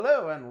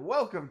Hello and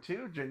welcome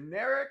to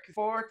Generic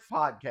Sports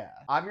Podcast.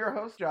 I'm your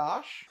host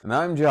Josh. And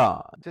I'm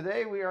John.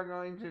 Today we are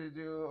going to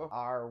do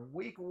our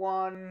Week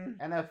 1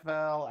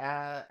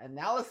 NFL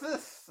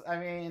analysis. I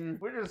mean,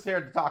 we're just here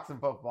to talk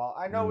some football.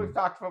 I know we've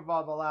talked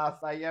football the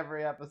last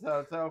every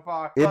episode so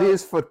far. It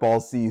is football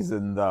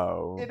season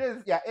though. It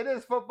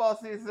is football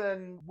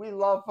season. We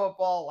love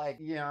football.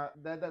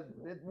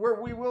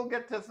 We will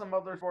get to some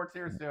other sports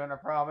here soon, I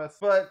promise.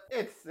 But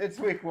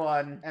it's Week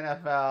 1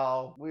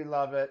 NFL. We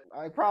love it.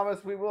 I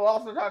promise we will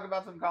also talk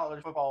about some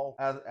college football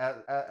as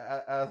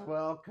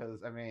well,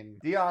 because I mean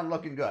Dion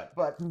looking good.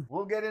 But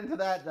we'll get into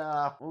that.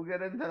 We'll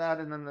get into that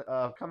in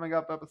the coming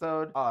up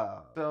episode.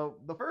 So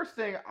the first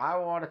thing I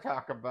want to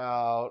talk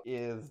about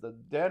is the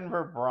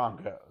Denver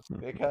Broncos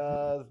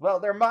because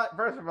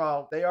first of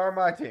all, they are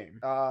my team.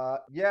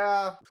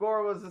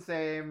 Score was the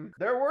same.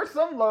 There were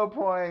some low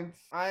points.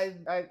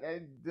 Honestly,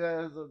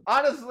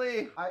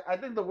 I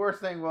think the worst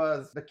thing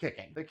was the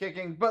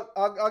kicking. But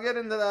I'll get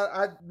into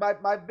that.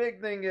 My big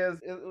thing is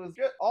it was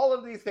just all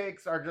of these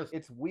takes are just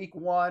it's Week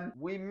 1.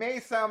 We may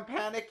sound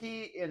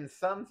panicky in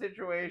some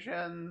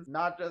situations,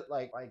 not just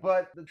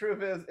but the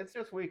truth is it's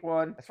just Week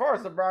 1. As far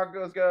as the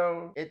Broncos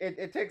go,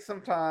 it takes some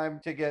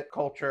time to get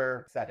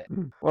culture set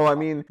in. Well, I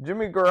mean,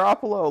 Jimmy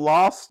Garoppolo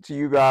lost to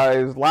you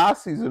guys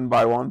last season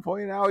by 1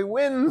 point. Now he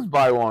wins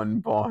by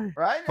 1 point.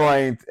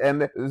 Right?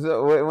 And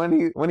so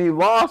when he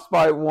lost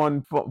by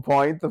 1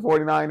 point, the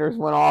 49ers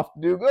went off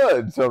to do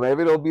good. So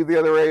maybe it'll be the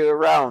other way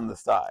around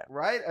this time.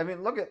 Right? I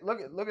mean, look at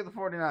the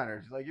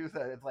 49ers. Like you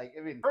said, it's like,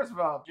 I mean, first of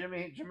all,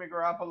 Jimmy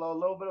Garoppolo, a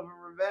little bit of a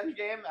revenge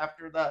game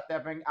after the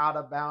stepping out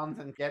of bounds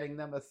and getting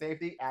them a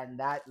safety, and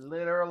that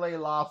literally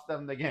lost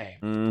them the game.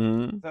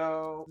 Mm-hmm.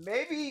 So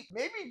maybe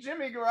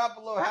Jimmy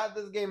Garoppolo had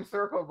this game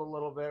circled a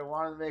little bit,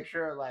 wanted to make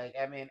sure,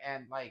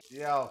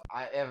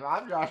 if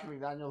I'm Josh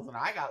McDaniels and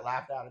I got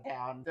laughed out of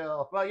town,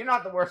 still, well, you're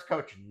not the worst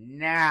coach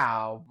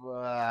now,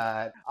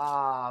 but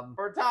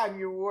for a time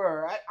you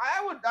were.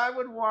 I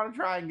would want to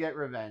try and get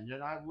revenge,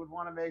 and I would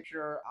want to make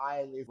sure I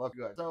at least look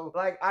good. So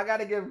I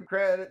gotta give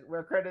credit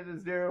where credit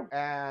is due,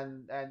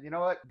 and you know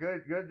what?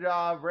 Good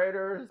job,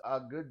 Raiders.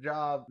 Good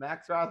job,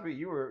 Max Crosby.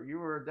 You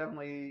were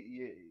definitely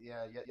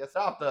you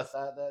stopped us.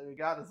 You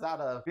got us out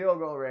of field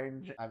goal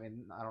range. I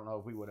mean, I don't know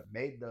if we would have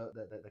made the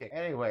kick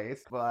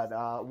anyways, but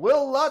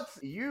Will Lutz,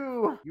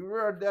 you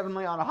were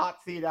definitely on a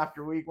hot seat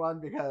after Week 1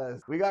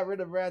 because we got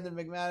rid of Brandon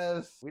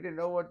McManus. We didn't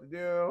know what to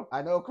do.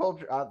 I know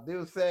culture. I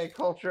do say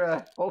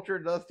culture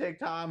does take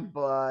time,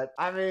 but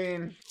I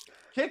mean.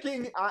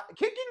 Kicking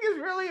is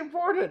really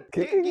important.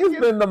 Kicking has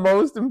been the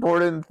most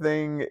important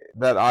thing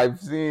that I've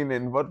seen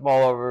in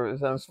football ever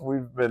since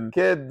we've been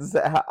kids.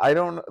 I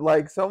don't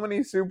so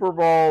many Super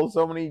Bowls,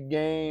 so many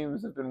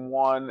games have been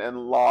won and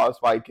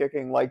lost by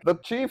kicking. Like the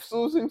Chiefs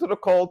losing to the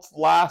Colts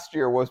last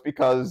year was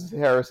because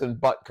Harrison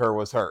Butker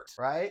was hurt.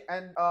 Right?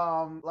 And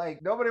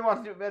nobody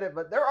wants to admit it,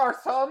 but there are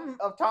some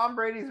of Tom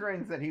Brady's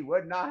rings that he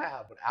would not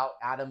have without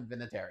Adam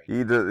Vinatieri.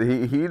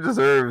 He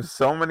deserves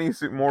so many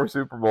more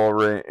Super Bowl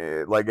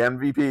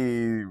MVP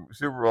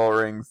Super Bowl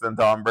rings than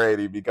Tom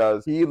Brady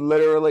because he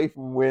literally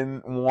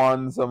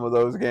won some of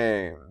those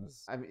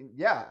games. I mean,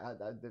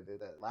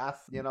 the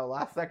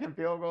last second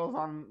field goals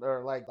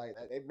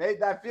they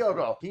made that field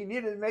goal. He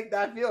needed to make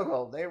that field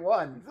goal. They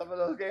won some of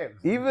those games.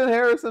 Even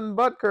Harrison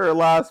Butker,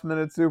 last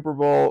minute Super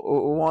Bowl,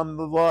 won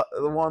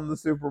the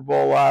Super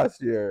Bowl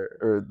last year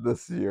or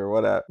this year,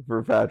 whatever,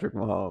 for Patrick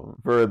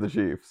Mahomes for the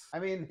Chiefs. I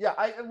mean,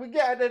 we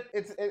get it.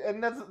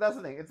 And that's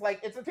the thing. It's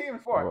like it's a team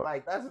sport.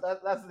 Like that's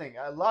the thing.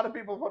 A lot of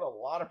people put a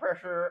lot of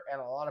pressure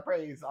and a lot of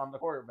praise on the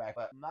quarterback,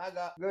 but my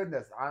God,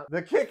 goodness, the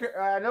kicker.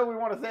 I know we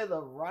want to say the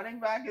running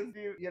back is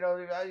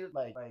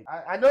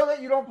I know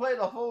that you don't play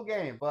the full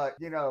game, but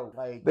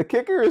the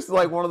kicker is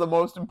one of the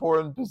most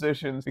important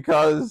positions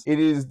because it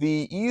is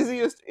the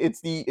easiest.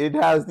 It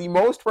has the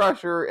most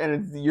pressure,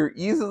 and you're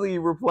easily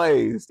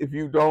replaced if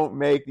you don't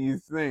make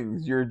these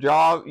things.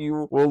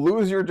 You will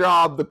lose your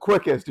job the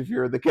quickest if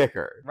you're the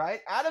kicker.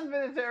 Right? Adam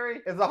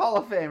Vinatieri is a Hall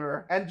of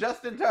Famer, and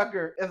Justin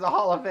Tucker is a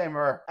Hall of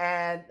Famer.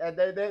 And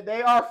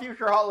they are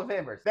future Hall of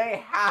Famers.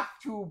 They have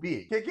to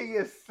be. Kicking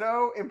is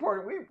so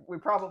important. We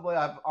probably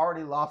have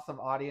already lost some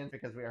audience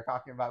because we are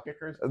talking about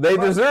kickers. They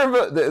deserve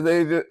it.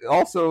 They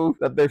also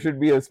that there should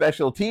be a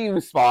special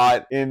team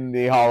spot in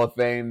the Hall of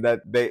Fame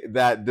that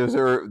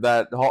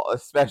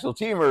special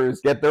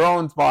teamers get their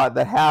own spot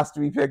that has to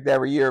be picked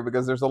every year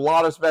because there's a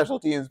lot of special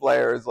teams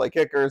players like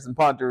kickers and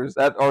punters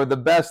that are the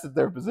best at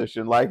their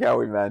position, like how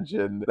we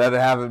mentioned, that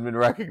haven't been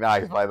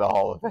recognized by the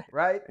Hall of Fame.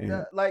 Right?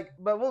 Yeah.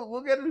 But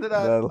we'll get into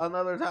that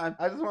another time.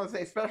 I just want to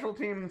say special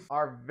teams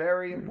are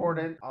very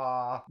important.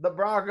 The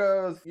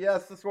Broncos,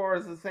 yes, the score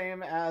is the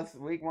same as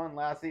Week 1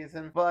 last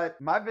season, but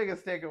my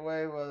biggest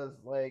takeaway was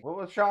what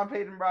was Sean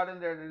Payton brought in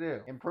there to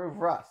do? Improve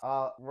Russ.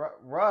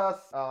 Russ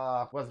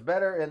was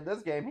better in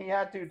this game. He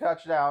had 2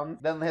 touchdowns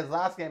than his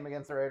last game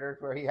against the Raiders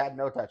where he had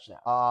no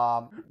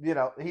touchdown.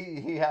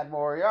 He had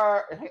more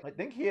yards. I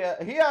think he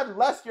had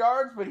less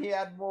yards, but he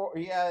had more.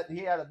 He had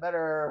a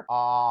better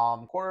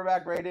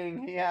quarterback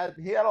rating. He had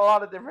a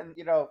lot of different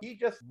he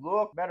just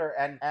looked better.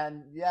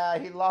 And yeah,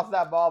 he lost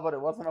that ball, but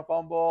it wasn't a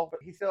fumble. But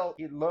he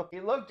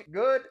looked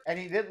good, and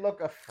he didn't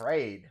look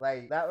afraid.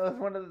 Like, that was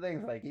one of the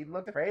things. Like, he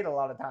looked afraid a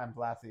lot of times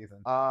last season.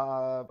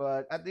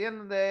 But at the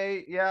end of the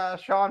day, yeah,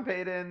 Sean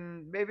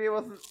Payton, maybe it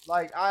wasn't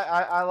like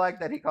I like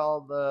that he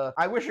called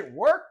I wish it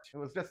worked. It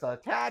was just a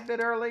tad bit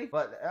early,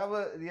 but that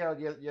was,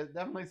 you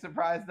definitely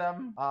surprised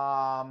them.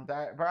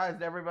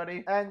 Surprised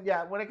everybody. And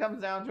yeah, when it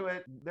comes down to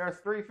it, there's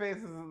three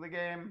phases of the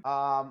game.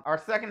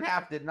 Our second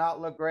half did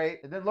not look great.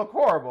 It didn't look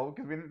horrible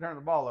because we didn't turn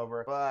the ball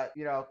over. But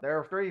there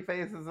are three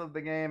phases of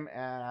the game,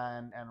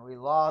 and we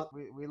lost.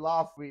 We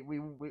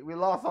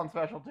lost on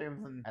special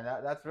teams, and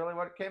that's really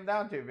what it came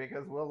down to,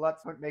 because Will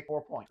Lutz would make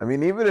 4 points. I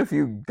mean, even if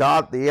you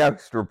got the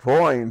extra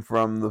point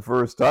from the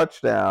first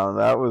touchdown,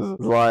 that was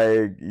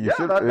like that's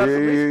at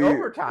least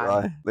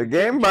overtime. The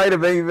game might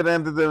have even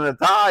ended in a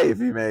tie if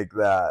you make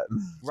that.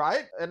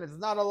 Right, and it's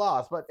not a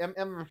loss. But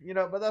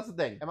but that's the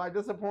thing. Am I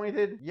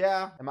disappointed?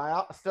 Yeah. Am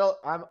I still?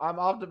 I'm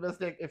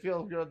optimistic. It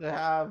feels good to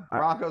have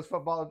Broncos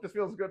football. It just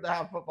feels good to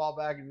have football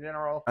back in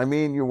general. I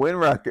mean, your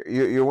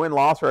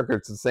win-loss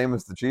record's the same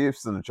as the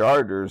Chiefs and the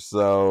Chargers,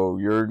 so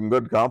you're in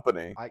good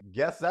company. I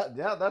guess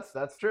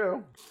that's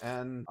true.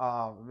 And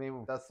I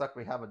mean, that sucks.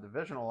 We have a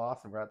divisional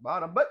loss and we're at the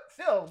bottom, but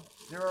still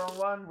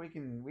 0-1. We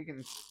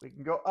can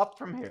go up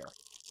from here.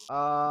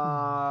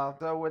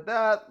 So with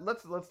that,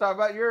 let's talk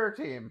about your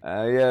team.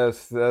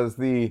 Yes, as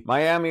the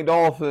Miami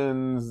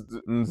Dolphins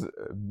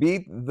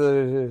beat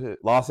the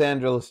Los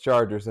Angeles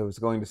Chargers. I was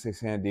going to say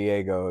San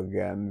Diego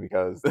again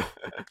because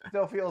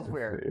still feels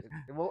weird.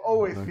 It will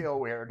always feel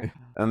weird.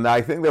 And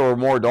I think there were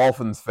more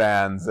Dolphins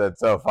fans at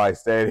SoFi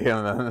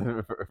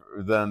Stadium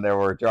than there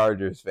were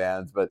Chargers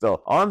fans. But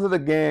still, on to the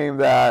game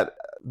that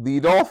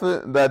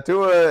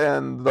Tua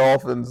and the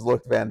Dolphins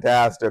looked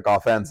fantastic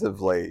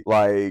offensively.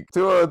 Like,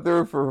 Tua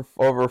threw for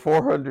over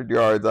 400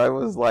 yards. I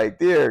was like,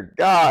 dear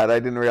God, I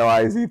didn't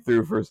realize he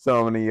threw for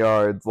so many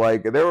yards.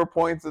 Like, there were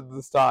points at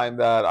this time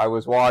that I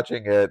was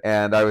watching it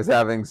and I was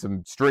having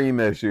some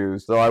stream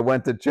issues. So I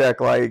went to check,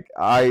 like,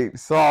 I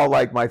saw,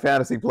 like, my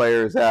fantasy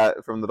players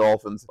from the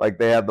Dolphins, like,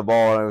 they had the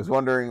ball, and I was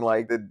wondering,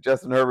 like, did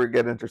Justin Herbert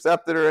get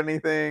intercepted or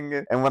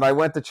anything? And when I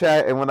went to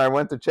check, it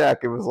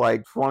was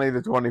like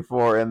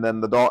 20-24, and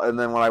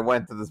then when I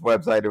went to this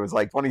website, it was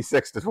like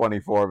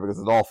 26-24 because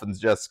the Dolphins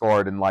just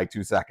scored in like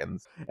 2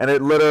 seconds. And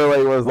it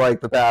literally was like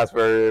the pass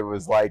where it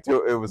was like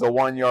it was a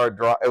 1 yard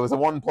drive. It was a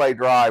 1 play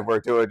drive where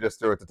Tua just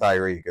threw it to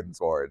Tyreek and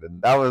scored.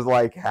 And that was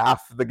like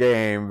half the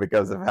game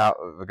because of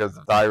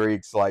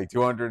Tyreek's like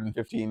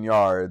 215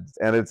 yards.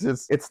 And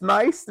it's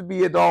nice to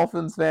be a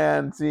Dolphins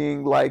fan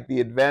seeing like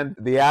the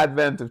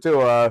advent of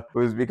Tua,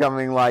 who's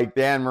becoming like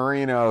Dan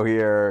Marino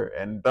here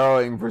and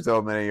throwing for so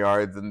many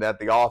yards, and that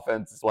the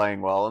offense is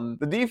playing well. And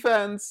the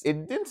defense,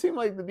 it didn't seem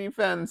like the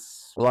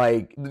defense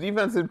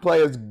didn't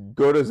play as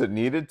good as it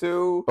needed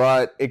to,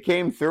 but it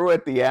came through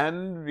at the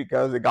end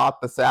because it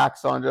got the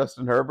sacks on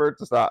Justin Herbert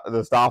to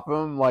stop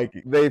him. Like,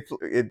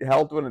 it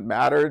helped when it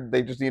mattered.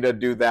 They just need to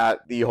do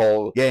that the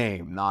whole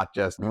game, not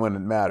just when it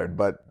mattered.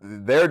 But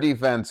their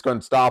defense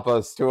couldn't stop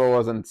us. Tua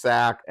wasn't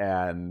sacked,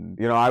 and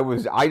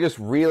I just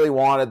really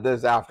wanted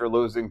this after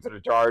losing to the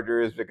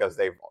Chargers because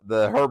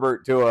the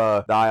Herbert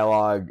Tua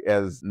dialogue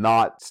has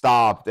not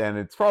stopped, and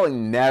it's probably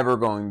never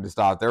going to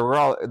stop.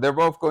 They're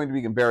both going to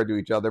be compared to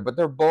each other, but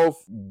they're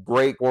both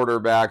great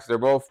quarterbacks. They're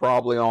both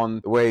probably on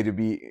the way to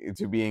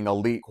being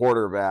elite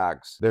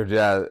quarterbacks. They're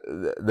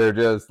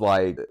just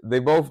like, they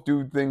both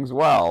do things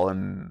well,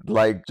 and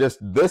like, just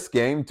this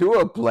game,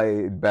 Tua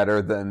played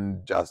better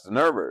than Justin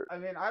Herbert. I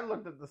mean, I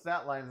looked at the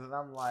stat lines and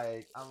I'm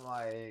like,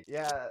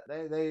 yeah,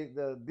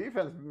 the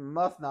defense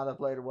must not have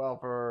played well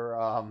for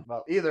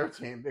either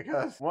team,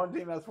 because one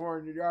team has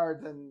 400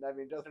 yards and I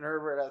mean Justin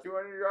Herbert has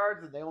 200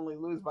 yards and they only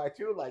lose by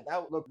 2. Like,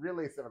 that looked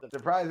really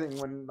surprising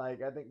when,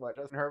 like, I think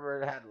Justin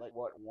Herbert had like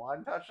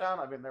one touchdown.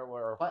 I mean,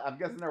 I'm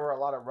guessing there were a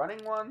lot of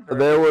running ones.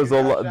 There was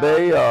a lot.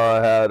 They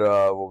had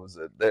what was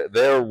it?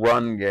 Their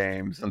run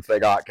game, since they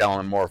got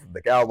Kellen Moore from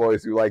the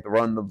Cowboys, who like to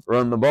run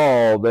the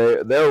ball.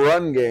 Their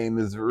run game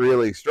is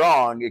really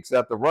strong,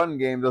 except the run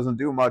game doesn't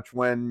do much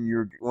when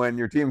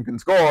your team can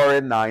score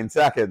in 9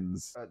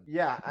 seconds.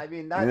 Yeah, I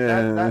mean that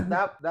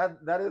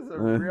is a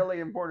really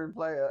important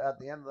play at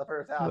the end of the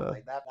first half.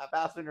 Like, that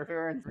pass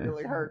interference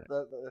really hurt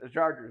the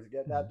Chargers.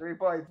 Get that 3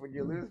 points when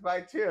you lose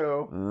by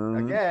 2.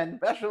 Again,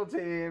 special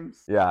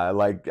teams. Yeah,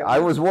 like, I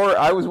was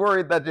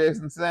worried that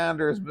Jason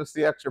Sanders missed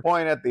the extra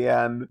point at the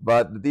end,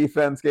 but the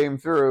defense came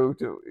through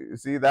to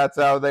see. That's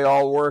how they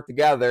all work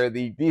together.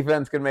 The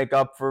defense can make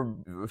up for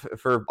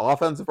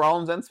offensive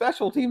problems and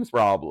special teams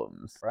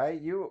problems.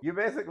 Right? You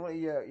basically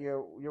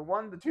you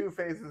won the 2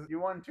 phases. You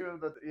won 2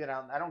 of the.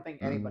 I don't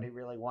think anybody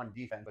really won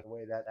defense the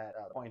way that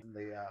point in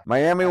the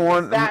Miami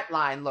won. That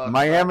line looked.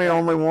 Miami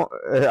only won.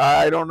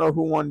 I don't know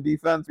who won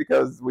defense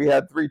because we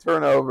had 3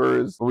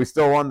 turnovers. We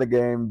still won the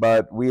game,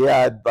 but we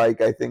had,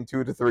 like, I think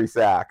 2 to 3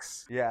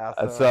 sacks. Yeah.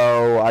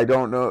 So I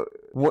don't know.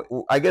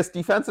 I guess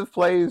defensive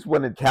plays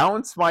when it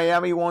counts.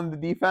 Miami won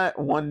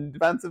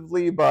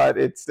defensively, but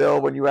it's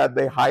still when you had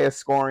the highest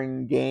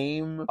scoring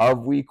game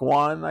of week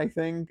 1, I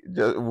think,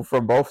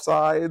 from both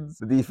sides,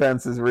 the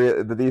defenses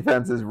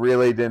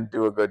really didn't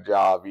do a good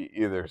job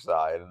either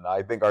side. And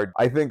I think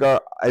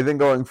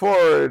going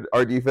forward,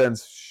 our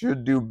defense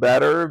should do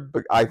better,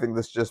 but I think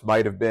this just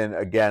might have been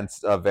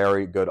against a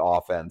very good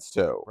offense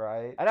too.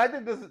 Right. And I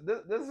think this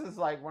is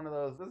like one of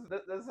those.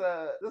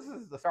 This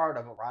is the start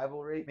of a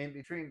rivalry. I mean,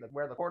 between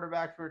where the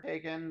quarterbacks were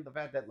taken, the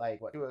fact that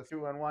like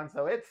 2-1,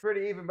 so it's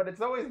pretty even. But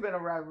it's always been a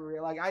rivalry.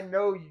 Like I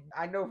know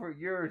for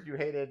years you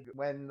hated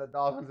when the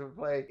Dolphins would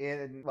play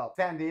in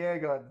San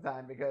Diego at the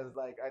time, because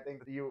like I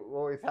think you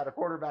always had a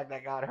quarterback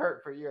that got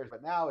hurt for years.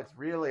 But now it's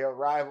really a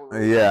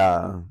rivalry.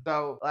 Yeah.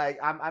 So like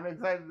I'm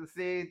excited to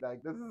see,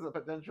 like, this is a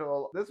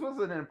potential. This was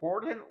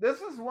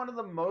one of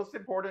the most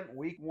important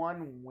week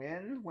 1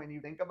 wins when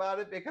you think about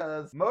it,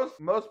 because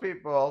most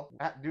people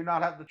do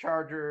not have the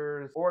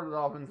Chargers or the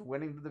Dolphins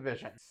winning the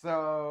division.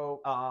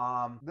 So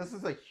this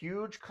is a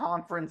huge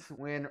conference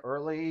win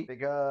early,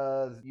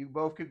 because you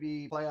both could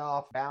be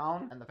playoff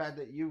bound, and the fact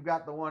that you've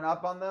got the one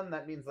up on them,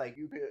 that means like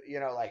you could,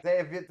 like say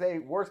if it's a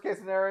worst case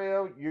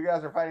scenario, you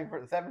guys are fighting for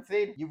the 7th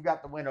seed, you've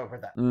got the win over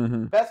them.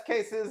 Mm-hmm. Best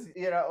cases,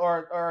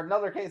 or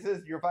another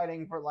cases, you're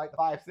fighting for like the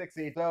 5-6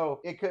 seed. So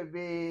it could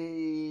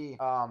be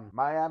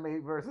Miami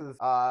versus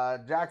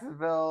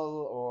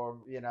Jacksonville, or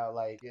you're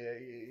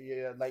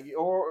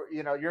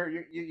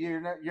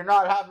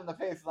not having to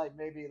face like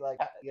maybe like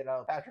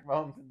Patrick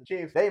Mahomes and the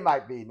Chiefs. They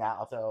might be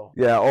now. So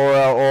yeah,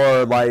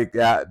 or like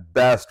at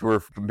best we're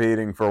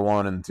competing for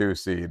 1 and 2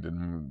 seed,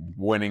 and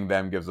winning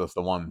them gives us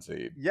the 1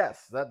 seed.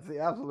 Yes, that's the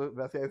absolute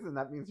best case, and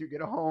that means you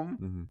get a home.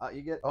 Mm-hmm.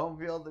 You get home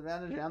field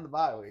advantage and the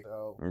bye week.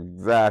 So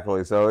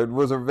exactly. So it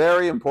was a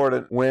very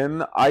important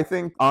win. I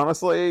think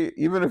honestly,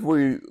 even if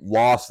we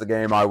lost the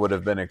game, I would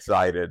have been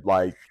excited.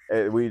 Like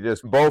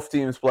both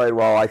teams played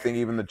well. I think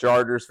even the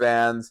Chargers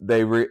fans,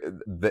 they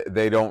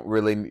don't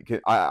really.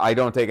 I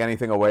don't take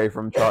anything away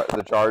from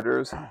the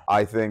Chargers.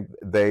 I think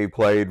they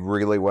played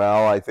really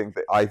well. I think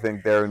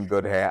they're in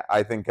good hands.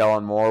 I think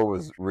Kellen Moore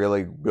was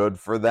really good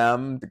for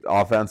them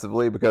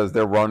offensively, because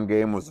their run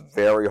game was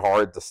very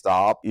hard to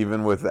stop,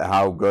 even with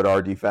how good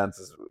our defense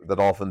is. The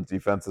Dolphins'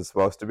 defense is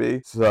supposed to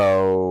be.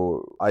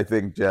 So I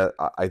think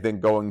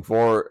going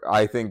forward,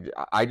 I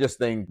just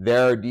think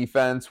their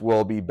defense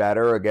will be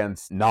better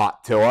against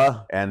not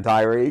Tua and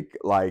Tyreek.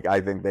 Like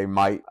I think they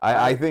might.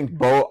 I think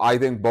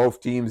both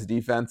teams'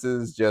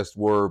 defenses just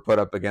were put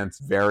up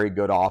against very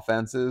good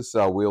offenses.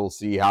 So we'll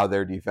see how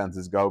their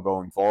defenses go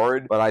going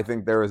forward. But I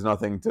think there is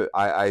nothing to.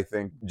 I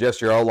think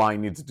just your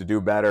O-line needs to do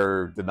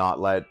better to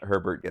not let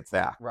Herbert get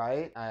sacked.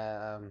 Right.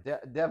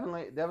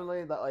 Definitely.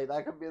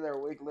 That could be their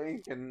weak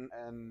link, and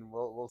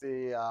we'll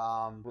see.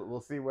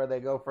 We'll see where they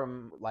go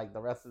from like the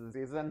rest of the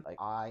season. Like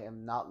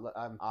I'm not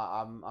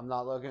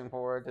looking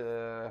forward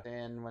to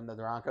seeing when the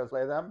Broncos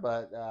play them,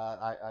 but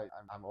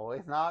I'm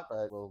always not.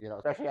 But we'll,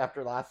 especially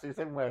after last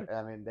season, where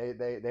I mean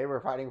they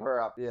were fighting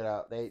for up.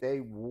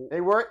 They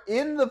were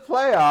in the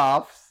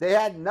playoffs. They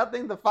had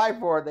nothing to fight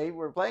for. They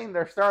were playing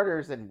their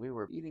starters, and we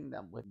were beating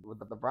them with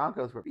the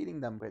Broncos were beating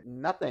them with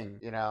nothing.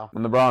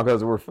 When the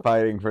Broncos were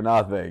fighting for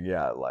nothing,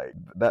 yeah, like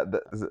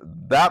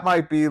that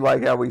might be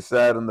like how we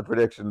said in the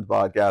predictions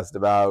podcast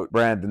about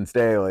Brandon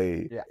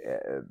Staley. Yeah.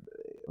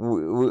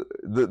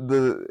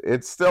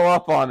 It's still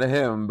up on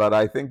him, but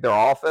I think their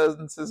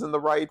offense is in the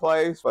right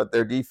place, but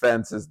their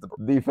defense is the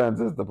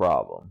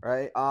problem.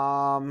 Right.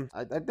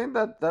 I think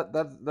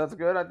that's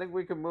good. I think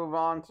we can move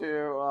on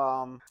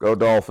to go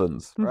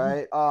Dolphins.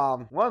 Right.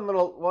 One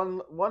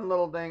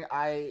little thing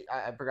I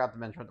forgot to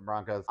mention with the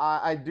Broncos.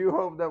 I do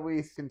hope that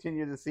we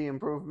continue to see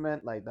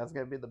improvement. Like that's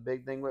gonna be the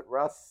big thing with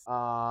Russ.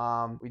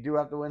 We do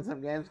have to win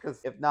some games, because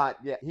if not,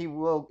 yeah, he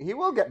will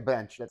get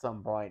benched at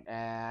some point.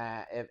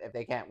 If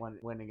they can't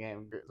win a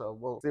game, so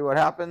we'll see what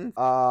happens.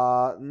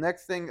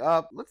 Next thing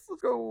up, let's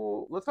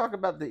talk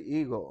about the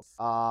Eagles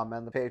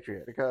and the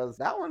Patriots, because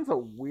that one's a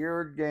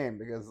weird game,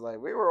 because like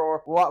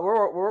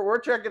we're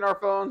checking our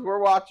phones, we're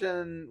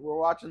watching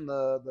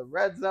the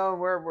red zone,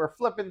 we're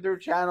flipping through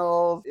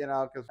channels,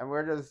 and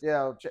we're just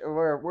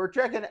we're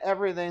checking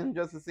everything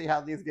just to see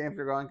how these games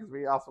are going, because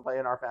we also play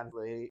in our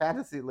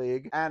fantasy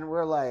league, and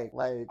we're like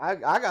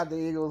I got the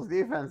Eagles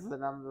defense,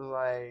 and I'm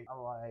like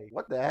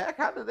what the heck?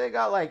 How did they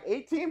got like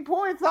 18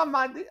 points on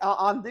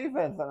on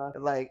defense,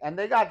 and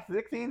they got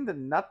 16-0,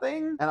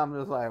 and I'm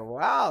just like,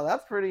 wow,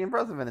 that's pretty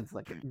impressive. And it's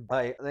like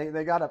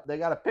they got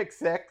a pick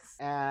six,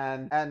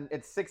 and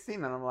it's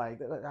 16, and I'm like,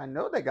 I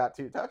know they got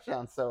 2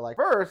 touchdowns. So like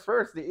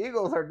first the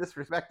Eagles are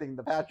disrespecting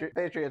the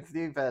Patriots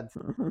defense,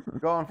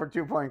 going for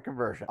 2-point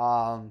conversion.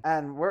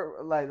 And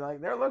we're like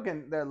they're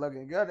looking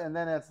good, and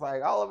then it's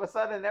like all of a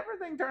sudden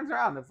everything turns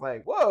around. It's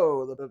like,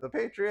 whoa, the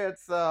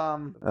Patriots.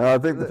 I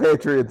think the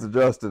Patriots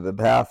adjusted at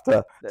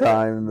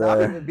halftime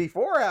there.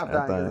 Before halftime.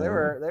 halftime because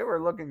they were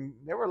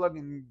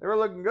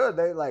looking good.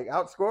 They like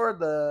outscored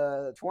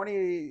the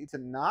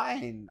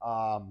 20-9.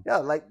 Yeah,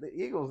 like the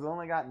Eagles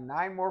only got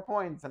 9 more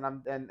points,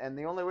 and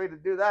the only way to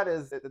do that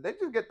is, did they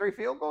just get 3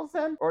 field goals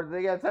then, or did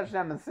they get a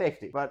touchdown and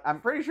safety? But I'm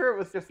pretty sure it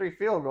was just 3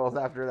 field goals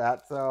after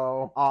that.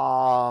 So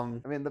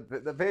I mean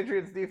the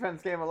Patriots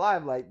defense came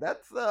alive. Like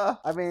that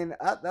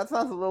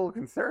sounds a little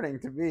concerning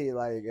to me.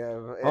 Like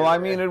I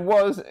mean it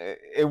was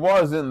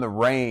in the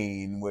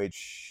rain,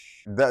 which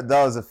that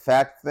does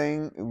affect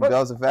things,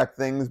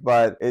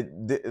 but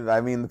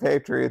I mean, the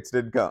Patriots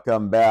did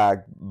come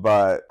back,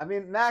 but I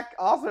mean, Mac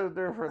also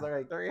threw for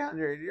like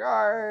 300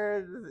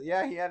 yards.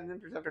 Yeah, he had an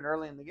interception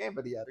early in the game,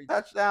 but he had 3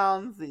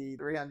 touchdowns,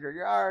 300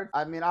 yards.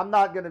 I mean, I'm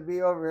not gonna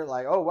be over here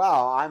like, oh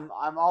wow, I'm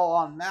all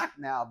on Mac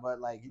now, but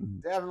like he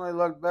definitely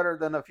looked better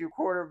than a few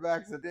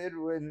quarterbacks that did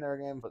win their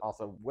game, but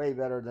also way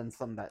better than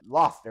some that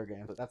lost their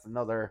games. But that's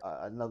another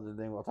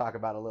thing we'll talk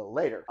about a little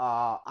later.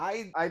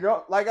 I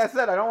don't, like I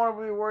said, I don't want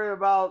to be worried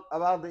about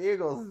the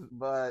Eagles,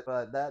 but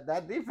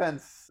that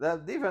defense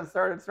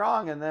started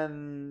strong, and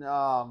then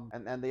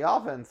and the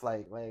offense,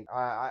 like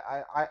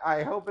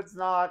I hope it's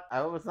not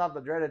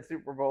the dreaded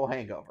Super Bowl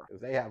hangover,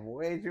 because they have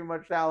way too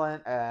much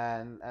talent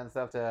and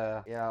stuff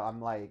to,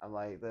 I'm like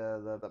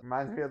the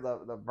reminds me of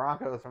the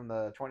Broncos from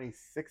the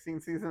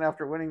 2016 season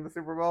after winning the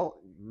Super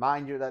Bowl,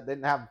 mind you, that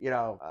didn't have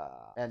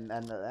and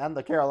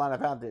the Carolina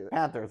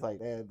Panthers, like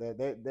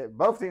they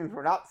both teams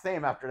were not the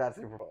same after that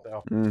Super Bowl.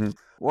 So. Mm-hmm.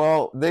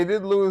 Well, they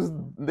did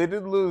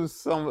lose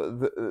some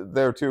of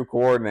their 2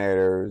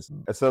 coordinators,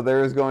 so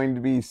there is going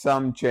to be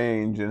some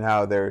change in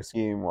how their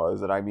scheme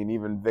was. And I mean,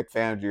 even Vic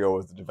Fangio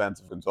was the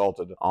defensive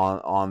consultant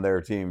on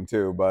their team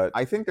too. But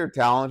I think their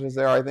talent is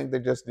there. I think they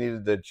just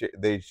needed to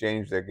they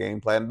changed their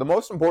game plan. The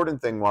most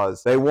important thing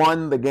was they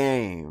won the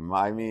game.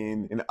 I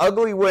mean,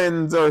 ugly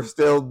wins are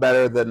still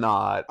better than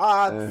not.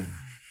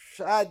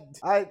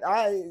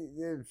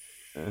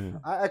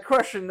 I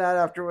questioned that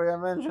after I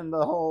mentioned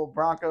the whole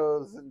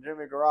Broncos and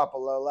Jimmy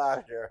Garoppolo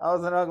last year. That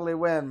was an ugly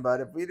win,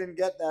 but if we didn't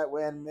get that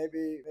win,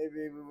 maybe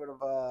we would have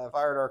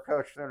fired our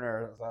coach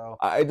sooner. So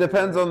it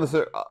depends on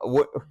the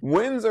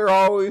wins are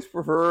always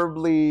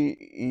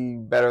preferably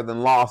better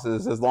than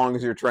losses as long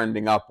as you're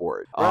trending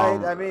upward.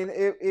 Right. I mean,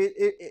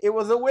 it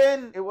was a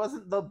win. It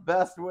wasn't the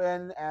best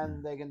win,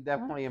 and they can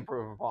definitely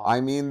improve upon.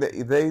 I mean,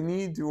 they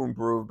need to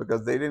improve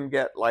because they didn't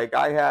get, like,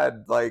 I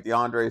had like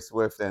DeAndre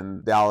Swift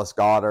and Dallas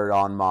Goedert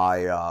on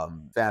my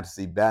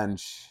fantasy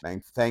bench,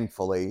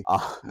 thankfully,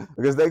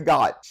 because they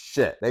got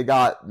shit. They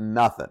got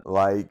nothing.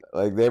 Like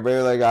they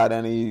barely got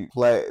any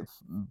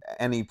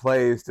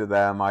plays to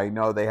them. I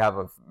know they have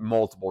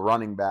multiple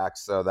running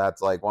backs, so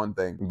that's like one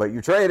thing. But you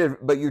traded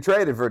for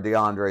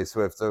DeAndre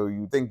Swift, so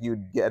you think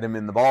you'd get him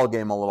in the ball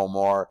game a little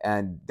more.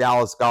 And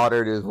Dallas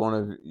Goedert is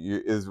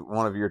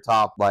one of your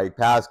top like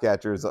pass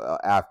catchers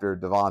after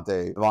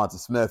Devonta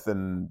Smith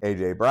and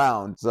AJ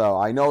Brown. So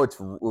I know it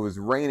was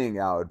raining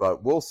out,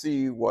 but we'll see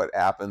what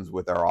happens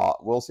with them.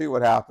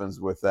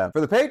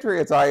 For the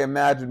Patriots, I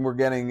imagine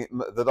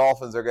the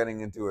Dolphins are getting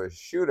into a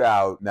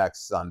shootout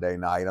next Sunday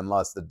night,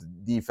 unless the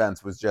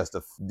defense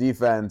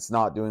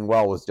not doing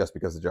well was just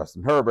because of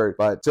Justin Herbert.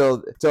 But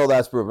till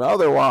that's proven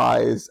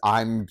otherwise,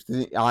 I'm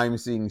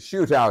seeing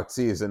shootout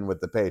season with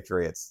the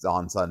Patriots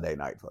on Sunday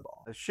Night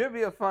Football. It should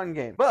be a fun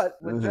game, but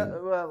and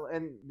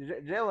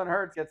Jalen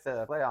Hurts gets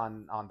to play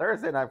on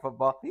Thursday Night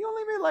Football. He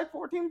only made like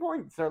 14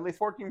 points, or at least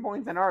 14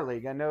 points in our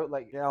league. I know,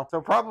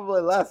 so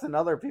probably less in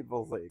other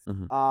people's leagues.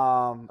 Mm-hmm.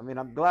 I mean,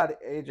 I'm glad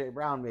AJ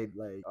Brown made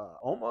like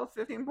almost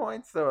 15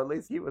 points, so at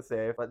least he was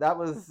safe. But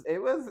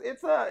it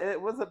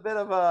was a bit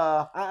of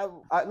a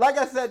like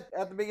I said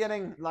at the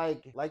beginning,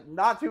 like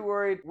not too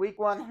worried. Week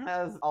 1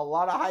 has a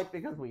lot of hype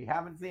because we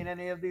haven't seen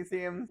any of these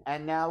teams,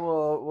 and now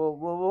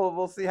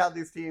we'll see how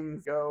these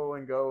teams go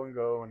and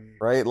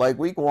right. Like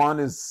week 1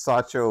 is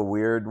such a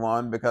weird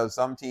one because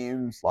some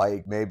teams,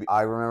 like maybe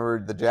I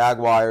remember the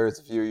Jaguars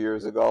a few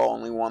years ago,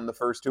 only won the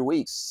first 2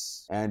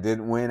 weeks and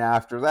didn't win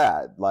after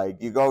that.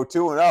 Like you go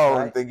 2-0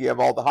 right, and think you have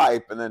all the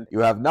hype, and then you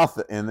have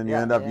nothing, and then you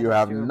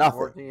have nothing.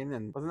 14,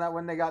 and wasn't that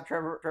when they got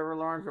Trevor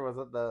Lawrence, or was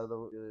it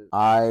the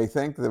I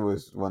think that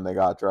was when they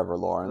got Trevor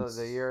Lawrence.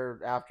 The year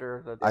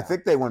after. I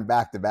think they went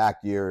back-to-back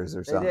years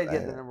or something. They did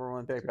get the number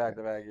 1 pick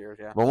back-to-back years,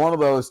 yeah. But one of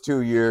those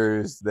 2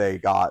 years they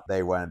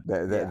won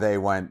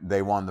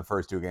the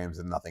first 2 games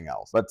and nothing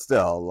else. But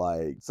still,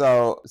 like,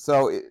 so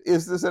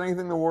is this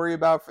anything to worry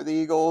about for the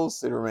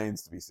Eagles? It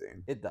remains to be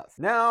seen. It does.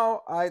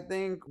 Now I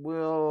think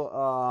we'll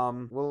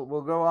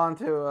go on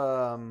to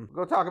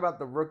go talk about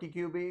the rookie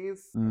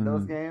QBs in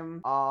those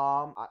games.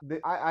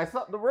 I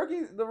saw the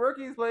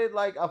rookies played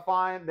like a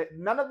fine.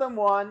 None of them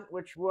won,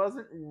 which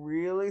wasn't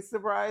really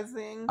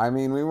surprising. I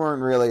mean, we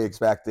weren't really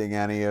expecting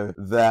any of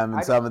them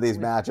in some of these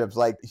matchups.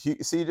 Like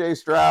CJ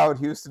Stroud,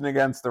 Houston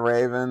against the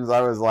Ravens.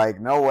 I was like,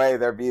 no way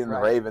they're beating the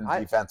Ravens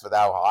defense with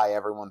how high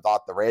everyone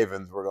thought the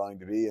Ravens were going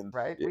to be, and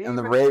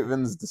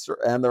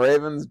the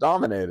Ravens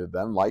dominated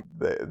them like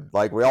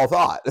we all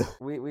thought.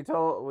 we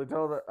told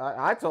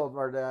I told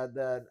our dad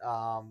that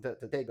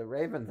to take the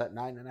Ravens at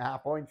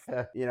 9.5 points.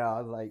 I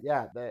was like,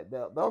 yeah,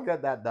 they'll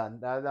get that done.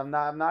 I'm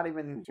not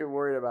even too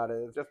worried about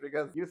it. It's just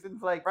because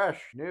Houston's like fresh,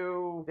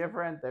 new,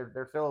 different.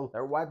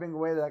 They're wiping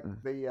away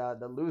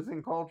the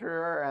losing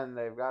culture, and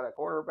they've got a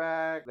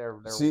quarterback. They're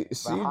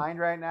behind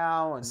right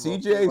now, and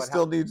CJ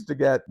still needs to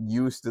get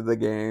used to the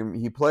game.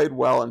 He played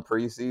well in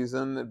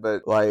preseason,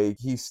 but like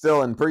he's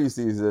still in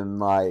preseason,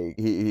 like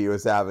he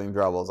was having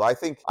troubles. I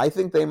think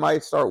they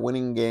might start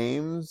winning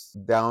games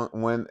down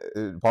when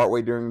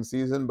partway during the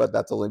season, but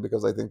that's only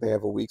because I think they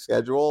have a weak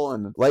schedule,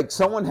 and like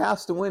someone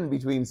has to win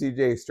between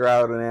CJ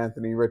Stroud and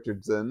Anthony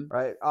Richardson,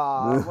 right?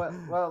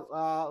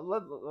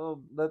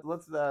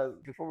 Let's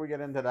before we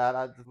get into that,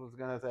 I just was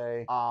gonna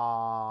say,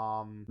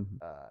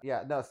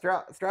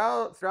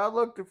 Stroud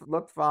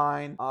looked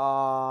fine.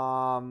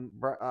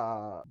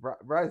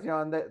 Bryce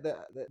Young,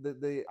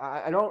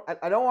 I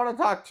don't want to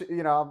talk to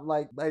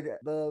like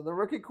the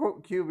rookie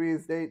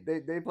QBs.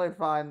 They played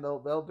fine.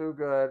 They'll do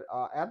good.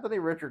 Anthony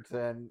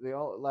Richardson, he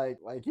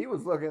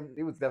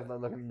was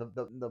definitely looking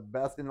the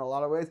best in a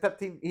lot of ways.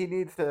 Except he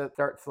needs to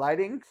start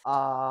sliding.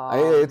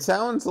 It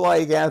sounds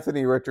like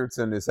Anthony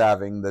Richardson is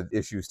having the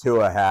issues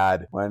Tua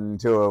had when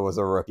Tua was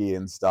a rookie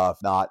and stuff,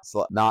 not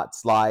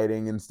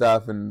sliding and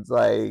stuff. And it's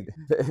like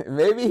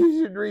maybe he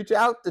should reach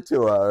out to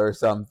Tua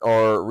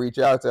or reach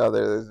out to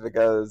others,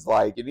 because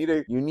like you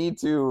need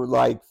to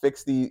like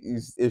fix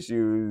these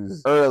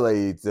issues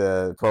early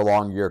to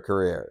prolong your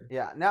career.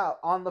 Yeah. Now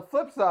on the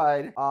flip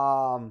side,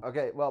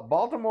 okay, well,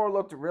 Baltimore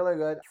looked really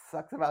good.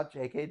 Sucks about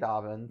J.K.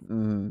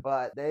 Dobbins,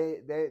 but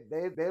they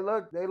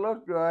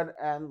looked good.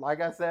 And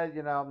like I said,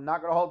 I'm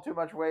not gonna hold too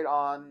much weight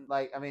on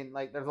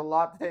there's a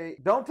lot to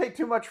take. Don't take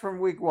too much from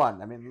week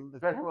one. I mean,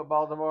 especially with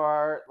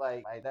Baltimore,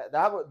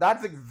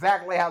 that's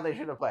exactly how they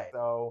should have played.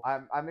 So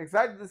I'm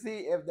excited to see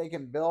if they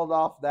can build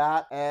off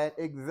that. And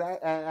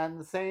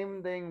the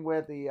same thing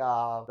with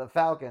the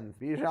Falcons.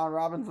 Bijan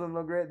Robinson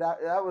looked great. That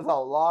was a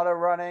lot of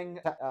running.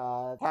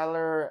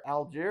 Tyler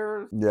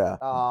Algiers. Yeah.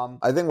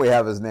 I think we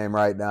have his name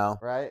right now.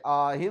 Right.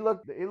 He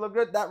looked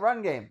good. That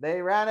run game.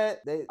 They ran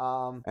it.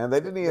 And they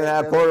didn't even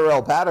have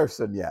Cordarrelle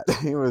Patterson yet.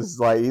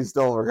 He's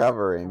still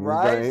recovering.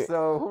 Right.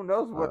 So who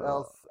knows what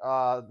else?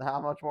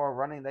 How much more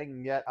running they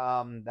can get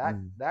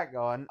that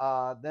going.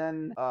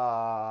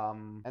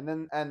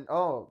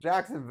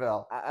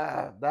 Jacksonville.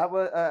 That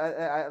was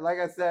like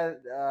I said,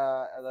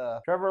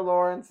 the Trevor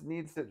Lawrence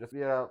needs to just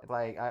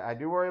I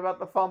do worry about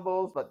the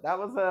fumbles, but that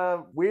was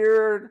a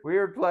weird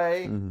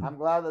play. I'm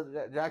glad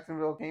that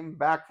Jacksonville came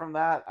back from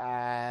that,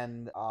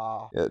 and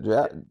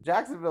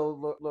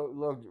Jacksonville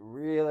looked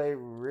really,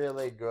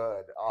 really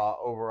good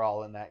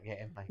overall in that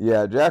game.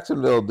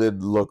 Jacksonville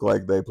did look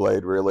like they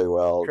played really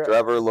well.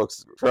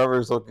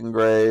 Trevor's looking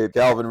great.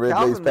 Calvin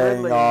Ridley's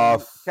paying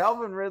off.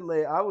 Calvin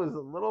Ridley, I was a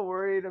little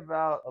worried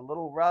about a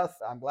little rust.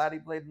 I'm glad he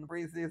played in the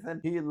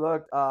preseason. He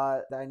looked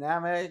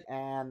dynamic,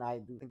 and I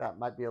do think that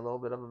might be a little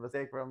bit of a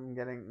mistake from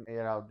getting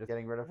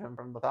rid of him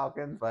from the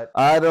Falcons. But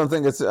I don't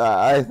think it's.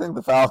 I think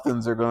the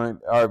Falcons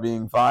are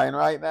being fine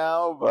right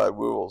now, but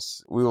we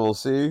will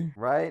see.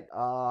 Right.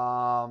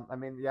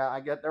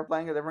 I get they're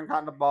playing a different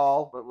kind of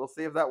ball, but we'll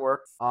see if that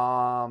works.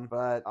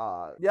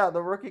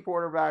 The rookie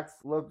quarterbacks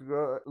looked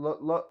good.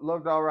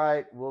 Looked all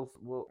right.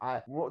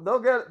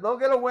 They'll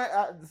get a win.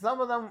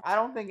 Some of them, I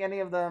don't think any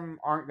of them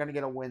aren't going to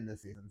get a win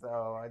this season.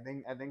 So I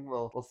think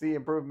we'll see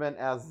improvement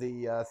as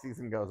the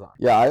season goes on.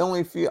 Yeah, I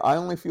only feel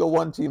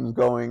one team's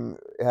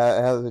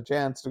has a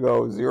chance to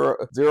go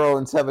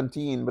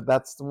 0-17, but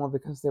that's the one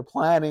because they're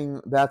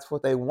planning. That's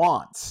what they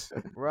want.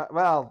 Right.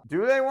 Well,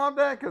 do they want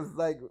that? Because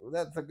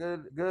that's a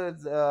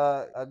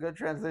good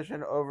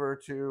transition over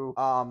to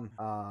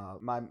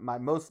my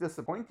most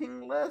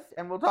disappointing list,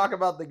 and we'll talk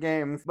about the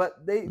games.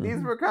 But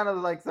these were kind of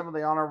like some of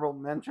the honorable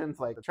mentions,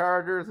 like the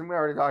Chargers, and we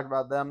already talked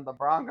about them. The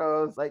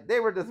Broncos,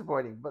 they were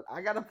disappointing. But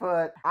I gotta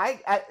put,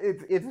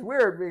 it's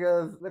weird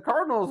because the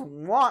Cardinals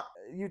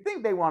you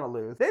think they want to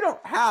lose. They don't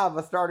have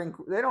a starting.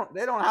 They don't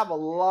have a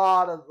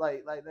lot of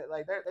they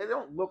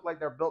don't look like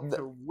they're built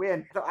to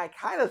win. So I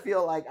kind of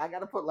feel like I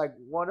gotta put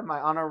one of my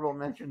honorable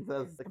mentions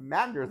as the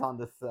Commanders on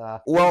this.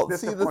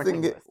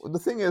 The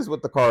thing is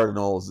with the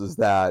Cardinals is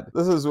that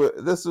this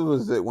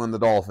was it when the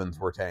Dolphins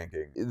were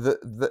tanking.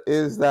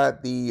 Is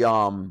that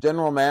the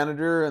general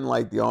manager and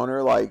the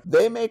owner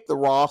they make the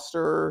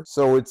roster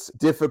so it's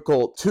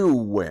difficult to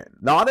win,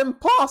 not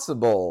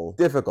impossible,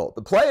 difficult.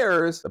 The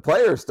players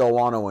still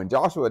want to win.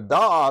 Joshua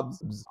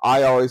Dobbs,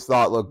 I always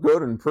thought looked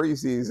good in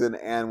preseason,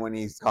 and when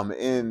he's come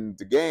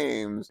into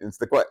games,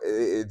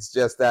 it's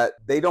just that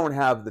they don't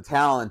have the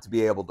talent to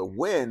be able to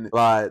win.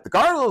 But the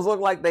Cardinals look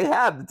like they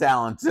had the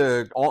talent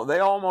to. They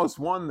almost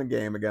won the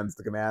game against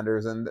the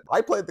Commanders, and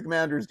I played the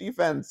Commanders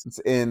defense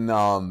in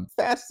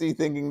fantasy,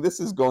 thinking this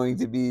is going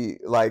to be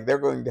like, they're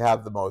going to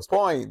have the most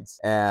points.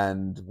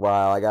 And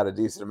while I got a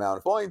decent amount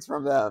of points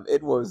from them,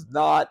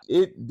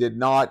 it did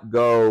not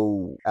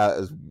go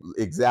as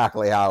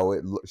exactly how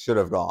it should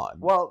have gone.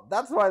 Well,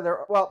 that's why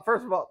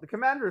first of all, the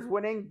Commanders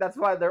winning, that's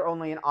why they're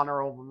only an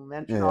honorable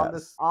mention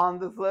on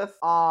this list.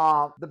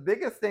 The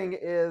biggest thing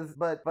is,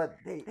 but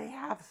they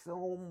have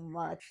so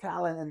much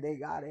talent, and they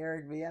got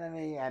Eric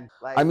Bieniemy, and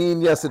like, I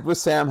mean, yes, it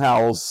was Sam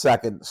Howell's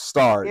second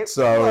start, it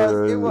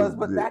was,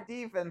 but that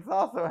defense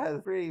also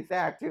has pretty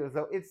stacked too.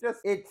 So it's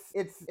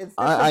disappointing.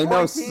 I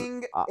know.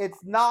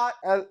 It's not,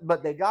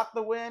 but they got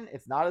the win.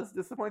 It's not as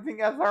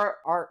disappointing as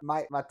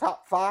my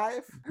top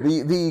 5.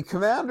 The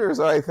Commanders,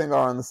 I think,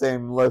 are on the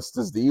same list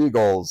as the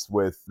Eagles.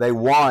 They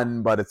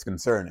won, but it's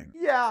concerning.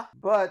 Yeah,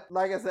 but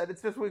like I said,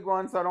 it's just week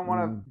 1, so I don't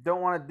want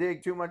to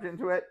dig too much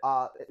into it.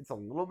 It's a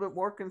little bit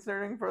more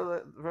concerning for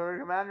the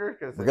Commanders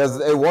because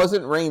it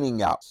wasn't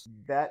raining out.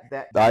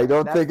 I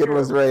don't think it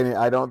was raining.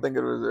 I don't think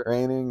it was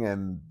raining,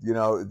 and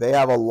they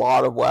have a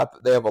lot of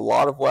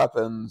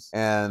weapons,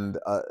 and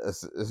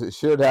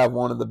should have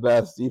one of the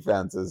best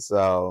defenses.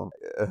 So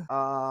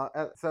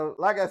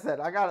like I said,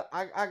 I got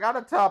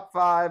a top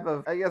 5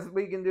 of, I guess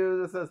we can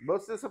do this as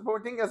most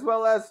disappointing as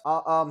well as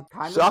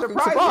kind of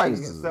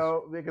surprising.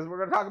 So because we're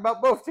gonna talk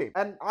about both teams,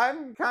 and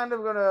I'm kind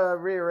of gonna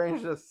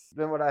rearrange this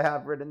than what I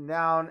have written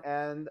down,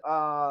 and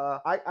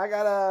I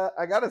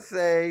gotta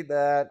say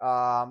that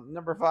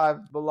number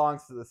 5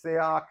 belongs to the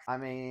Seahawks. I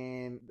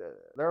mean,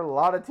 there are a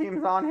lot of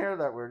teams on here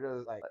that were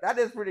just like, that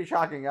is pretty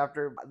shocking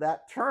after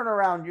that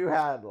turnaround you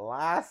had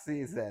last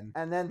season,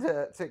 and then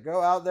to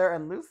go out there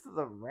and lose to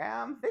the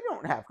Rams. They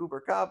don't have Cooper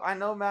Kupp. I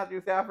know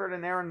Matthew Stafford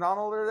and Aaron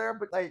Donald are there,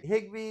 but like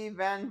Higbee,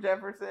 Van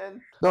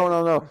Jefferson.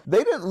 No.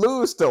 They didn't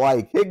lose to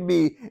like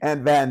Higbee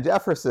and Van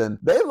Jefferson.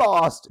 They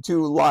lost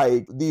to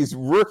like these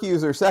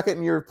rookies or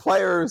second-year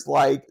players.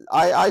 Like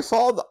I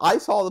saw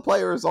the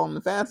players on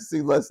the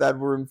fantasy list that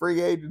were in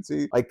free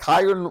agency, like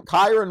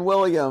Kyron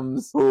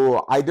Williams, who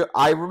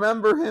I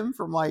remember him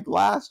from like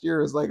last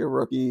year as like a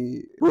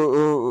rookie.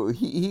 Who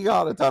he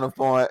got a ton of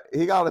points.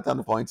 He got a ton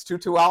of points.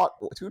 Tutu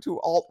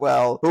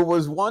Altwell, who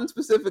was one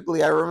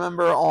specifically. I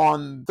remember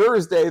on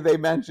Thursday they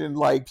mentioned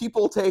like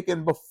people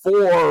taken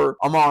before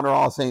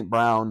Amon-Ra St.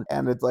 Brown,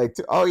 and it's like,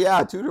 Tutu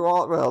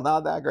Altwell,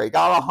 not that great.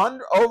 Got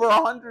over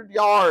 100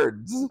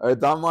 yards.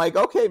 I'm like,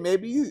 okay,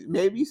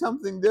 maybe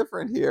something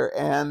different here,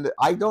 and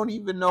I don't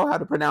even know how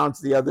to pronounce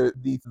the other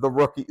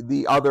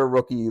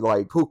rookie,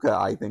 like Puka,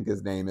 I think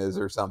his name is,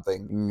 or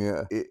something,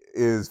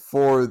 is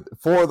for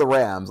the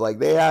Rams. Like,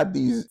 they had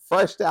these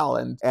fresh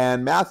talent,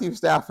 and Matthew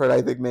Stafford,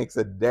 I think, makes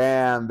a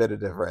damn bit of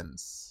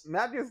difference.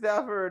 Matthew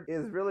Stafford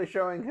is really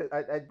showing his,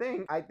 I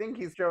think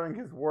he's showing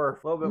his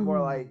worth a little bit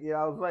more. Like,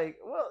 I was like,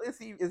 well, is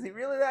he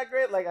really that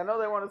great? Like, I know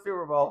they won a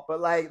Super Bowl,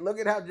 but like, look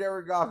at how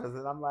Jared Goff is,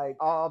 and I'm like,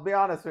 I'll be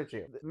honest with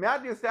you,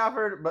 Matthew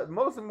Stafford, but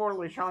most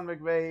importantly Sean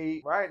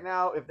McVay, right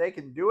now, if they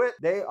can do it,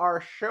 they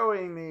are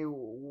showing me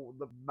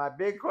my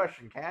big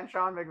question: can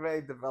Sean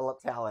McVay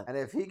develop talent? And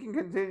if they can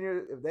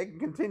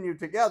continue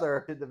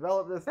together to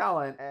develop this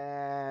talent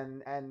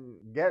and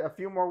get a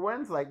few more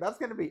wins, like, that's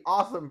going to be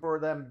awesome for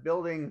them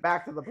building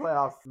back to the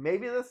playoffs,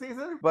 maybe this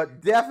season, but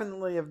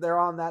definitely if they're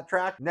on that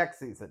track next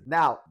season.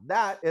 Now,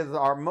 that is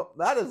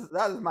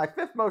my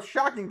 5th most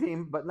shocking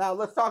team, but now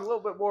let's talk a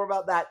little bit more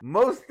about that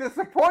most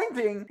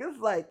disappointing, because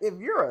like, if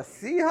you're a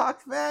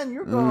Seahawks fan,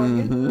 you're going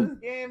into this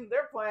game,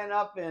 they're playing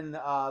up in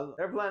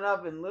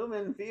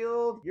Lumen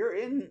Field, you're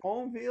in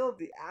home field,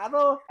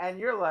 Seattle, and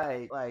you're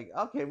like,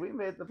 okay, we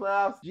made the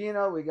playoffs,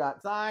 Gino, we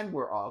got signed,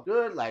 we're all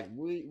good, like,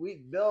 we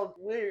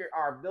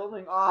are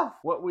building off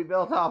what we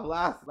built off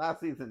last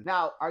season.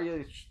 Now, are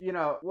you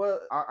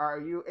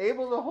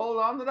able to hold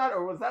on to that,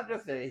 or was that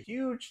just a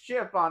huge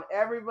chip on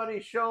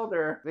everybody's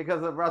shoulder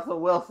because of Russell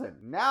Wilson?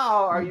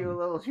 Now, are you a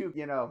little too,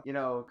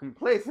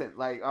 complacent?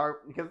 Like,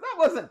 because that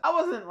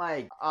wasn't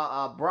like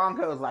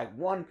Broncos like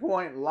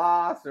 1-point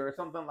loss or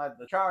something like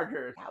the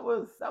Chargers. That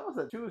was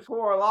a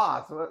 2-score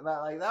loss.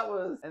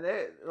 And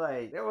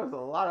there was a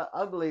lot of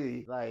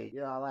ugly,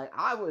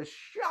 I was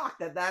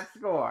shocked at that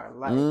score.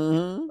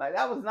 Like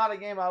that was not a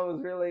game I was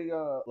really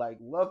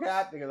look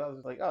at, because I was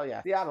just like, oh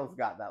yeah, Seattle's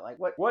got that. Like,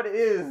 what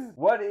is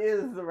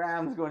the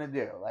Rams going to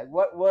do? Like,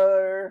 what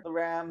were the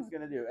Rams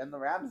going to do? And the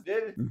Rams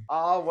did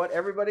what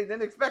everybody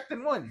didn't expect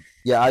and won.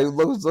 Yeah, I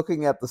was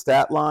looking at the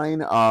stat line.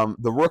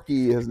 The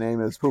rookie, his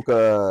name is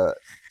Puka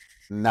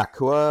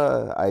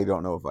Nakua. I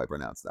don't know if I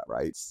pronounced that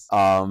right.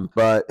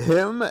 But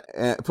him,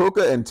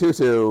 Puka and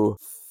Tutu,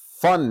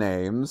 fun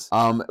names,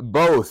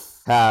 both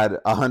had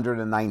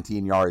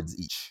 119 yards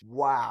each.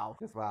 Wow.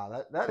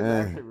 That is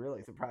actually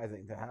really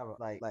surprising to have.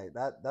 Like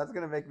that's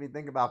gonna make me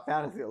think about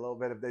fantasy a little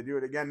bit if they do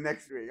it again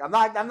next week. I'm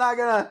not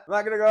gonna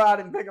go out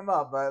and pick them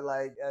up, but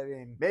like, I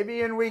mean,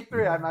 maybe in week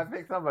 3 I might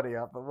pick somebody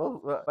up.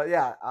 But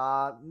yeah,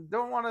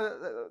 don't want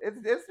to.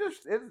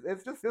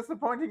 It's just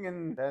disappointing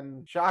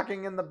and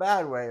shocking in the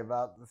bad way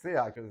about the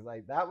Seahawks, because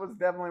like, that was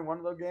definitely one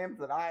of those games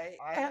that I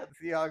had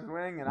the Seahawks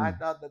winning, and I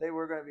thought that they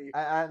were gonna be.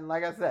 And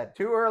like I said,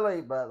 too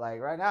early, but like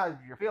right now, if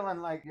you're feeling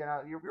feeling like,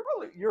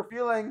 you're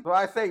feeling, so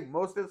I say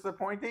most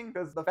disappointing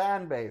because the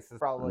fan base is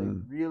probably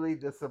really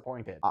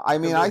disappointed. I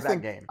mean, I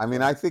think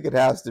it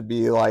has to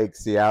be like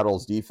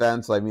Seattle's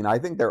defense. I mean, I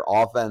think their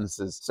offense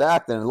is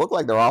stacked, and it looked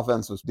like their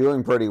offense was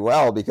doing pretty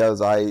well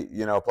because I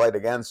played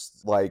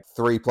against like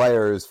three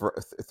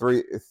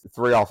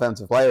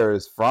offensive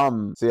players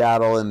from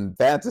Seattle in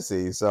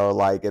fantasy. So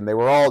like, and they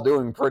were all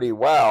doing pretty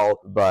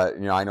well. But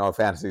I know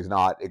fantasy is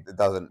not, it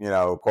doesn't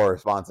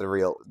correspond to the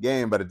real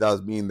game, but it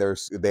does mean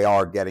they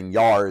are getting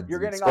yards. You're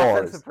getting scores.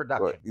 Offensive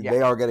production. Yeah.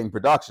 They are getting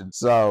production.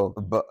 So,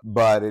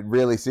 but it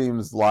really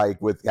seems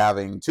like with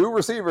having two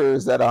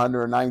receivers at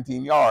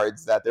 119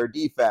 yards, that their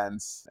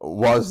defense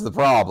was the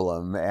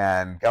problem.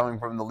 And coming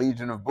from the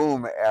Legion of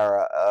Boom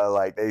era,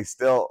 like they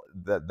still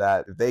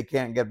that if they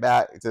can't get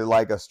back to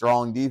like a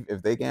strong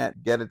if they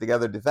can't get it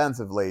together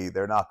defensively,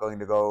 they're not going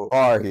to go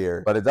far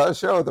here. But it does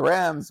show the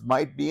Rams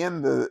might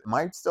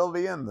still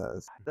be in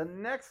this. The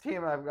next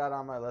team I've got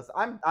on my list,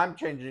 I'm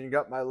changing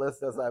up my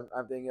list as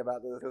I'm thinking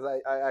about this because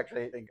I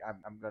actually think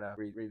I'm gonna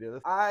redo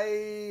this.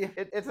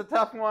 It's a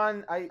tough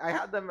one. I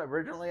had them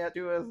originally at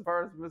 2 as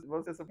far as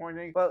most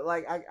disappointing, but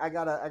like I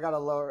gotta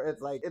lower.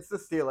 It's the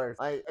Steelers.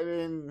 I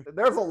mean,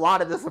 there's a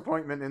lot of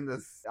disappointment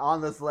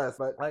on this list,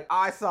 but like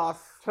I saw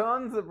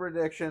tons of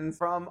predictions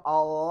from a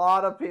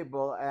lot of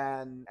people,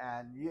 and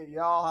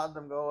y'all had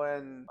them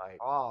going like,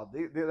 oh,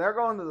 they're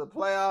going to the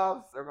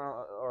playoffs,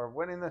 or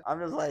winning the. I'm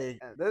just like,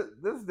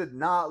 this did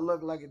not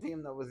look like a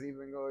team that was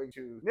even going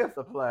to sniff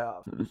the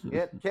playoffs.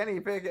 Yet Kenny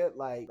Pickett,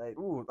 I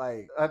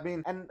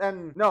mean,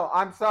 and no,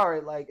 I'm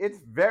sorry, like it's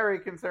very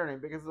concerning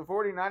because the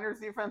 49ers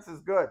defense is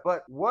good,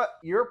 but what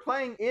you're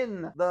playing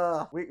in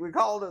we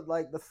called it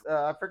like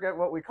I forget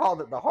what we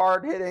called it, the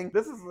hard hitting.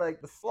 This is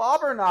like the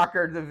slobber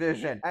knocker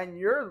division, and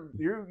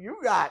you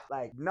got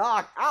like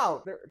knocked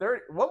out.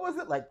 What was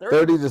it, like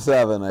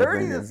 30-7?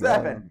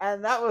 30-7,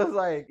 and that was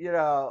like,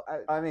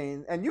 I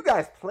mean, and you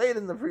guys played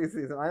in the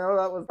preseason. I know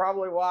that was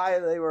probably why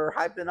they were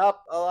hyping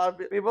up a lot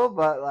of people,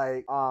 but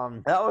like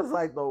that was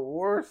like the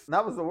worst.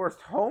 That was the worst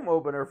home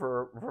opener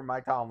for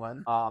Mike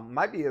Tomlin.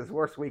 Might be his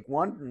worst week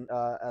one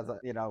as a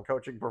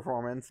coaching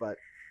performance, but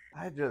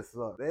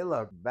they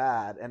look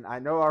bad. And I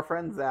know our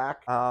friend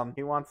Zach,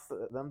 he wants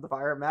them to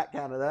fire Matt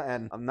Canada,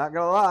 and I'm not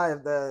gonna lie,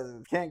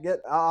 can't get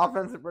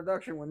offensive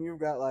production when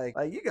you've got like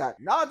you got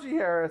Najee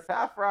Harris,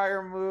 Pat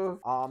Freiermuth,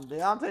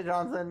 Deontay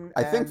Johnson.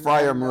 I think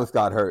Freiermuth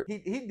got hurt. He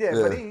did,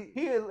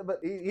 yeah. but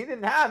he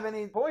didn't have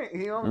any point.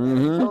 He only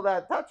until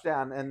that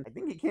touchdown, and I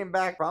think he came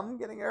back from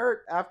getting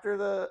hurt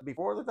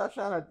before the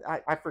touchdown.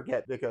 I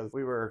forget because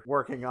we were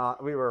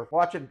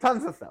watching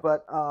tons of stuff.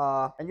 But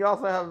and you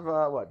also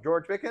have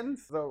George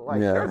Pickens. So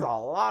there's a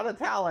lot of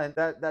talent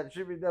that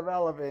should be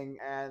developing,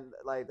 and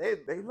like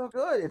they look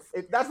good.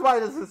 That's why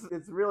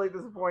it's really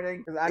disappointing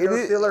because I know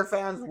Steelers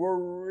fans were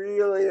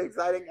really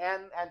exciting,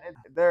 and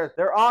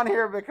they're on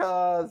here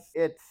because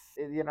it's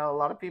a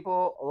lot of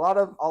people, a lot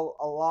of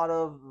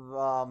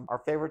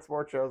our favorite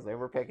sports shows, they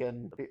were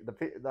picking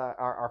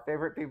our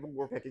favorite people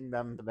were picking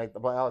them to make the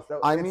playoffs. So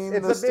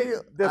it's a big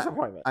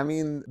disappointment. I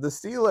mean, the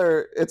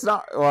Steelers, it's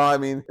not. Well, I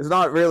mean, it's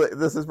not really.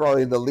 This is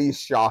probably the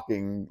least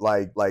shocking.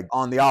 Like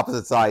on the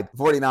opposite side,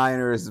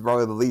 49ers is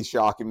probably the least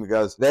shocking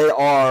because they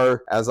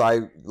are, as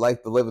I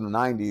like to live in the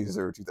 90s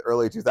or the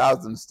early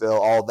 2000s,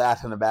 still all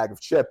that in a bag of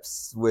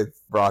chips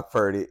with Brock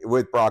Purdy,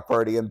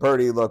 and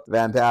Purdy looked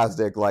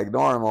fantastic like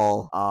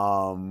normal.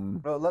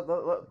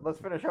 Let's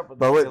finish up with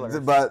the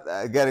Steelers.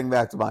 But getting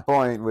back to my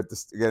point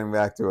getting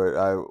back to it,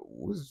 I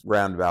was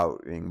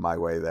roundabouting my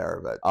way there.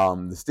 But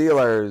the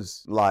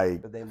Steelers,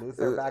 like, did they lose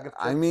their bag of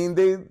chips? I mean,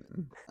 the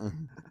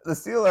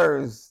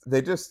Steelers,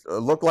 they just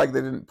look like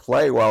they didn't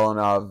play well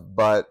enough.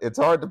 But it's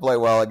hard to play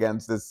well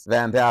against this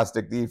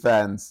fantastic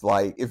defense.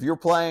 Like, if you're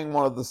playing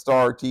one of the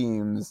star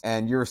teams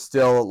and you're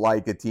still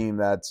like a team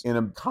that's in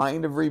a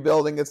kind of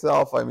rebuilding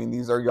itself. I mean,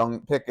 these are young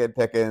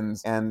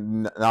Pickens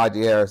and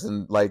Najee Harris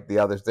and like the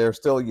others. They're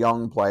still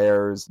young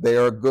players.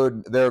 They're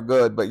good,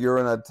 but you're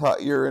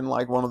in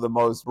like one of the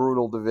most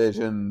brutal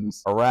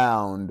divisions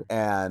around,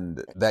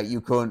 and that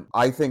you couldn't.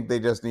 I think they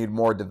just need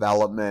more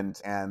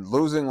development, and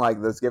losing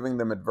like this, giving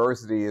them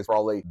adversity is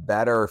probably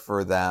better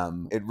for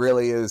them. It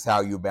really is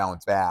how you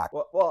bounce back.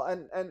 Well,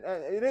 and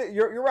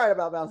you're right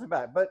about bouncing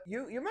back, but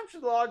you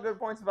mentioned a lot of good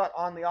points about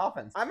on the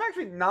offense. I'm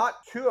actually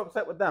not too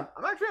upset with them.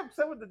 I'm actually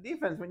upset with the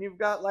defense when you've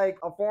got like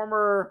a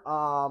former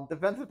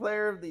defensive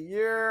player of the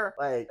year,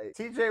 like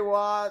TJ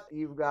Watt,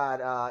 you've got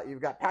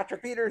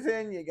Patrick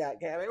Peterson, you got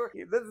Cam Hayward.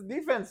 This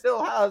defense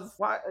still has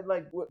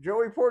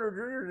Joey Porter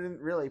Jr. didn't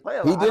really play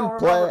a lot. He didn't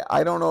play.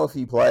 I don't know if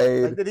he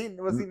played. Like,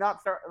 was he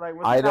not start? Like,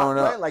 was I he don't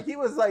not know. play? Like, he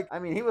was like,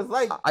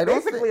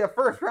 basically a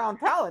first round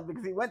talent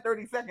because he went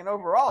 32nd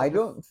overall.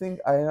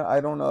 I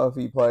don't know if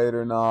he played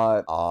or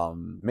not.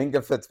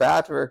 Minka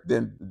Fitzpatrick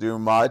didn't do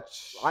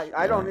much.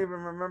 I don't even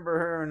remember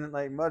hearing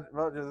like much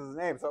as his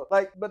name. So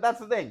like, but that's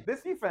the thing.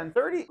 This defense,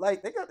 30,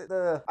 like they got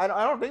I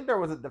don't think there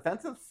was a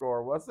defensive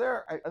score, was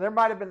there? There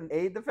might have been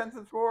a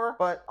defensive score,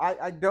 but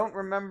I don't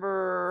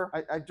remember.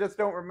 I just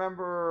don't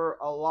remember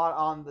a lot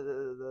on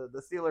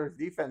the Steelers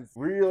defense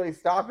really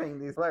stopping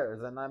these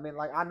players. And I mean,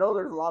 like, I know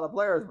there's a lot of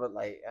players, but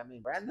like, I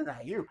mean, Brandon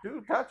Ayuk,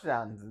 2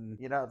 touchdowns, and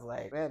you know, it's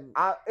like, man,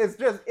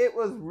 it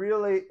was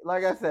really,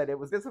 like I said, it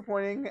was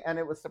disappointing and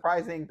it was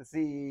surprising to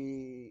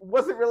see. It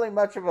wasn't really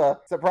much of a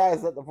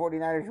surprise that the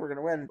 49ers were going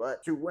to win,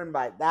 but to win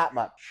by that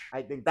much,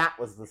 I think that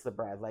was the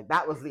surprise. Like,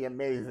 that was the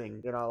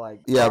amazing, you know,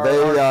 like, yeah,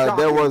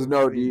 there was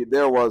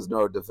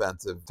no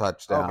defensive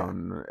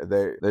touchdown.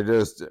 Okay. They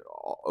just, it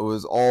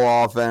was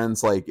all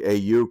offense. Like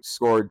Ayuk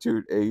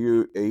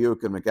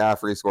and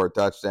McCaffrey scored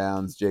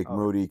touchdowns. Jake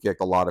Moody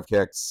kicked a lot of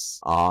kicks.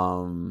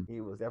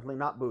 He was definitely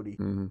not booty,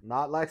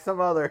 not like some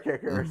other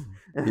kickers.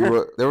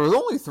 There was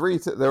only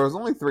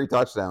 3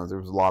 touchdowns. There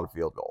was a lot of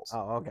field goals.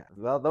 Oh, okay.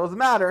 Well, those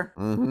matter.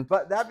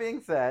 But that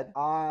being said,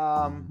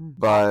 I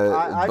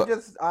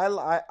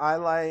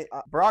like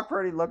Brock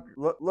Purdy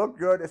looked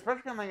good,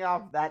 especially coming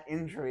off that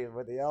injury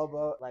with the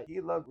elbow. Like,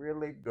 he looked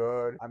really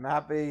good. I'm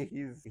happy.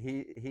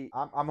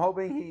 I'm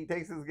hoping he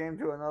takes his game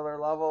to another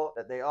level.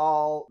 That they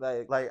all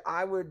like.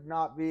 I would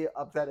not be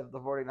upset if the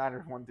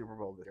 49ers won Super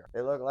Bowl this year.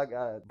 They look like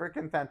a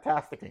freaking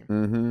fantastic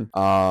team.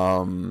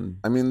 I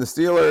mean, the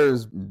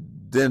Steelers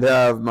didn't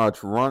have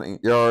much running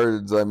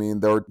yards. I mean,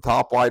 their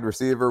top wide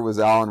receiver was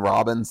Allen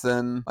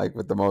Robinson, like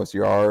with the most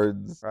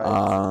yards.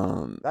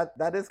 Right.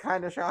 That is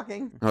kind of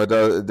shocking.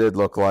 It did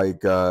look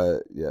like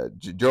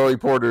Joey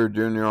Porter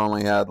Jr.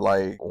 only had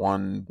like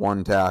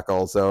one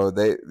tackle. So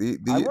this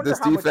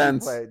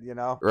defense played, you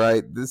know,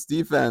 right? This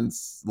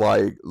defense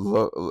like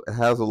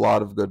has a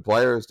lot of good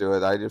players to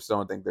it. I just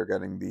don't think they're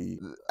getting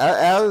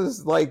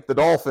as like the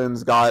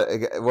Dolphins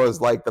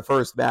was like the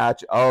first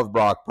match of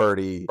Brock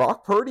Purdy.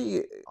 Brock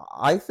Purdy,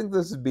 I think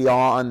this is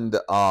beyond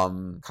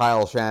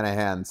Kyle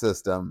Shanahan's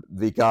system,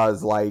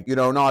 because like, you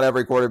know, not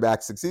every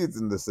quarterback succeeds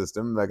in the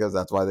system, because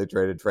that's why they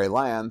traded Trey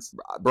Lance.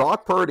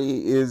 Brock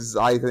Purdy is,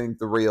 I think,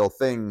 the real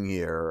thing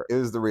here,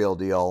 is the real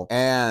deal,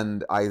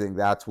 and I think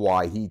that's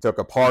why he took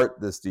apart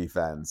this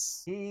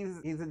defense. He's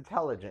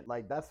intelligent.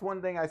 Like, that's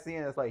one thing I see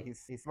in this. Like,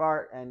 he's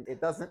smart, and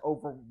it doesn't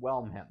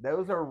overwhelm him.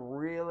 Those are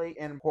really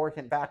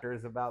important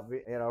factors about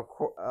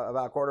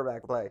about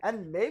quarterback play.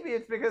 And maybe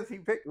it's because he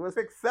was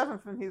picked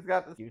 7th and he's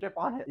got this chip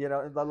on it. You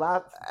know, in the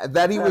last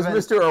that he was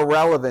Mr.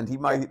 Irrelevant. He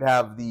might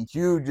have the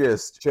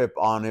hugest chip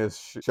on his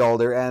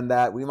shoulder, and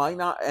that we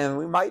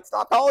might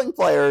stop calling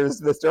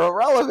players Mr.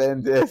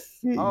 Irrelevant if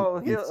he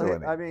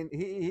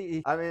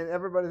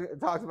everybody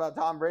talks about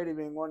Tom Brady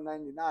being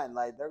 199.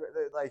 Like,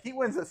 like, he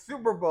wins a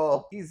Super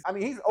Bowl. He's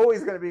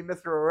always going to be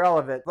Mr.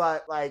 Irrelevant,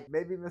 but like,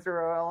 maybe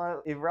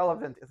Mr.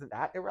 Irrelevant isn't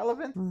that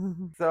irrelevant.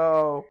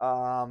 So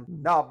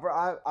no,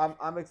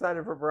 I'm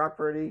excited for Brock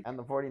Purdy and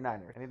the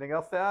 49ers. Anything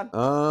else to add?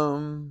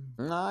 No,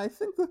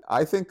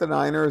 I think the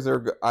Niners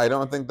are. I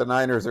don't think the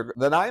Niners are.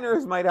 The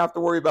Niners might have to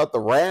worry about the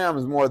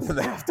Rams more than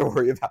they have to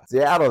worry about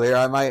Seattle here.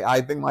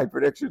 I think my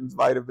predictions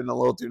might have been a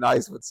little too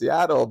nice with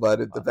Seattle, but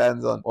it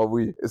depends on what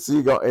we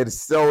see. It's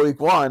still week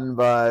 1,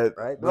 but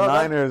the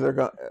Niners are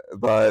going.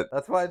 But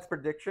that's why it's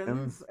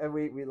predictions, and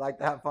we like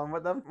to have fun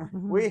with them.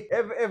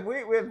 If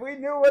we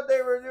knew what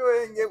they were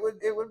doing,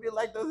 it would be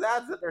like those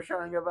ads that they're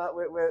showing about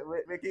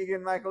with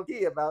Keegan Michael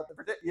Key about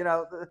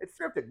it's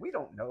scripted. We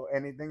don't know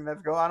anything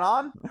that's going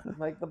on.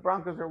 Like, the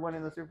Broncos are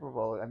winning the Super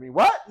Bowl. I mean,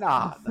 what?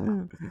 Nah.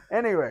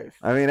 Anyways,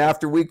 I mean,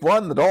 after week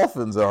 1, the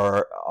Dolphins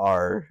are.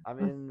 I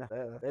mean,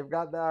 they've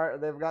got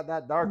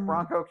that dark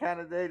Bronco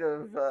candidate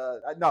of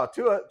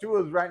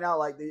Tua's right now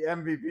like the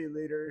MVP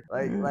leader.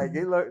 Like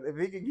if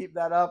he can keep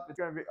that up, it's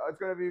gonna be.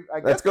 I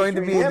guess that's going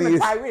to be him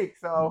and Tyreek.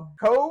 So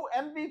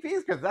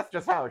co-MVPs, because that's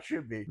just how it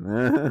should be.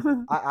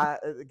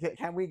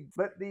 Can we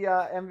split the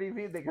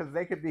MVP, because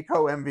they could be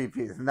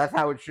co-MVPs, and that's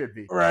how it should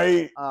be.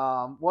 Right.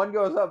 One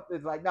goes up.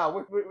 It's like,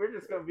 no, we're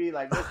just gonna be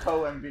like this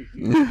co-MVP.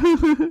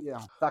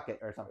 Suck it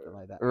or something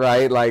like that.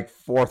 Right, like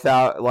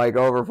 4,000, like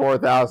over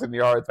 4,000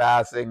 yards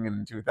passing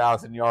and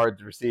 2,000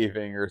 yards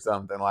receiving or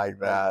something like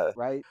that.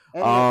 Right.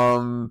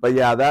 Anyway. But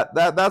yeah,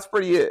 that's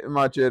pretty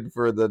much it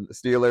for the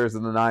Steelers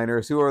and the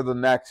Niners. Who are the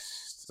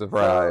next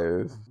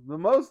surprise? The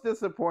most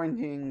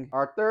disappointing,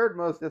 our third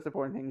most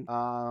disappointing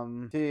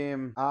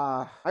team.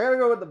 I gotta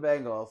go with the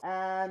Bengals,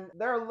 and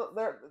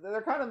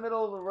they're kind of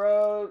middle of the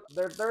road.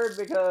 They're third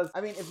because,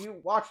 I mean, if you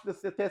watch the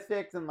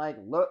statistics and like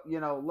looked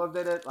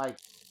at it, like,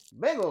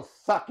 Bengals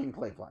suck in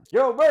Cleveland.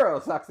 Joe Burrow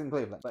sucks in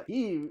Cleveland, but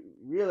he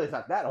really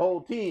sucks. That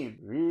whole team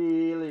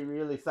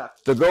really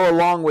sucks. To go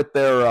along with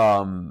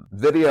their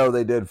video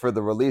they did for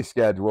the release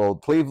schedule,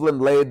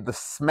 Cleveland laid the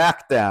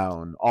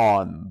smackdown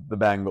on the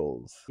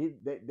Bengals.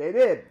 They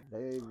did.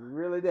 They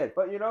really did.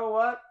 But you know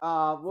what?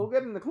 We'll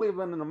get into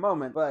Cleveland in a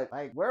moment, but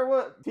like, where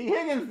was T.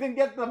 Higgins didn't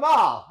get the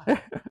ball.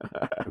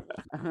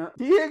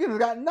 T. Higgins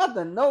got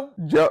nothing. Nope.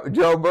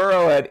 Joe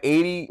Burrow had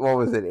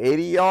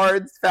 80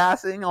 yards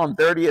passing on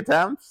 30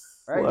 attempts.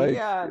 Right?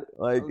 It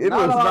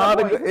was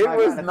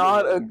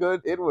not a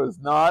good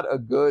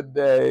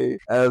day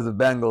as a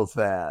Bengals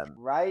fan.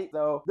 Right?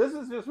 So this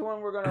is just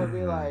when we're gonna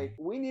be like,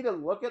 we need to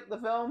look at the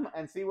film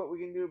and see what we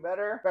can do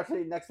better,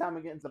 especially next time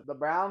against the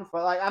Browns.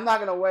 But like, I'm not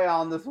gonna weigh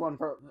on this one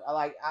for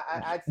like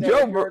I'd say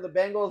if you're the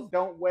Bengals,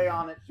 don't weigh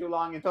on it too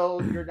long until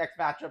your next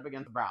matchup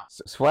against the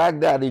Browns. Swag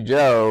Daddy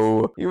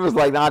Joe, he was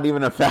like not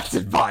even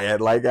affected by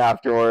it. Like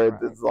afterwards,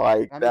 right. It's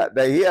like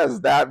that he has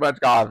that much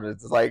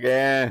confidence. It's like,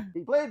 He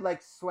played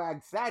like Swag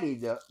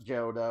Saddy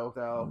Joe though,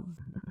 so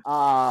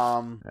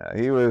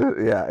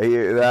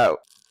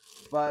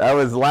that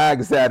was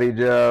Lag Saddy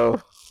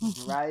Joe.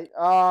 Right.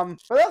 But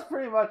that's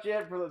pretty much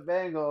it for the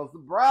Bengals. The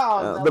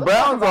Browns. The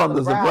Browns on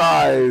the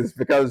surprise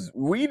because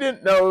we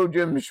didn't know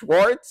Jim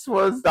Schwartz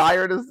was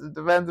hired as the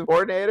defensive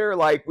coordinator.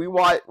 Like we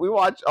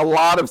watch a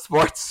lot of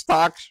sports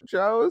talk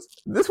shows.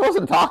 This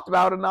wasn't talked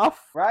about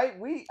enough. Right.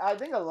 I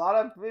think a lot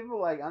of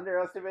people like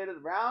underestimated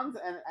the Browns,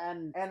 and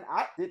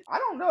I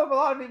don't know if a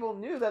lot of people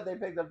knew that they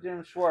picked up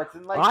Jim Schwartz,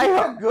 and like he's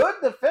a good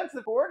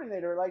defensive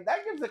coordinator. Like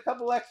that gives a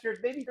couple extra,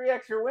 maybe 3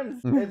 extra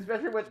wins,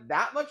 especially with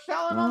that much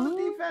talent on the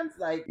defense.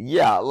 Like. I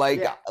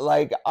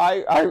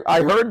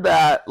heard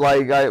that,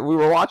 we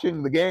were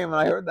watching the game and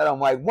I heard that. I'm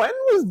like, when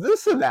was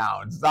this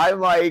announced? I'm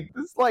like,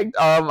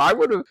 I might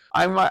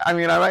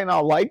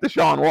not like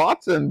Deshaun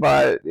Watson,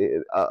 but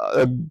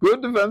a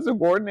good defensive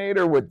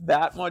coordinator with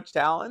that much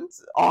talent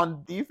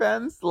on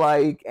defense,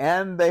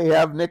 and they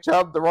have Nick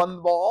Chubb to run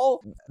the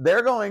ball,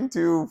 they're going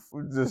to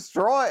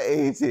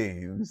destroy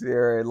teams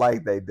here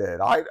like they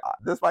did.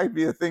 This might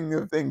be a thing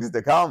of things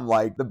to come.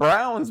 Like the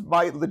Browns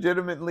might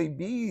legitimately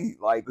be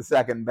like the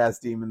second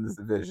best team in this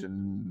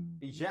division.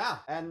 Yeah,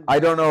 and I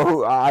don't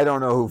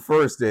know who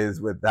first is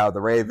with how the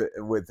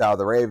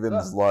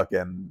Ravens look,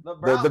 and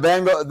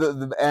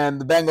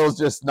the Bengals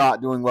just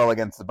not doing well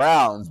against the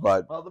Browns.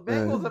 But the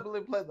Bengals I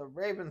believe play the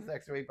Ravens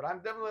next week. But I'm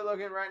definitely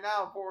looking right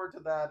now forward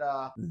to that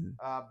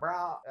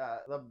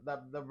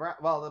the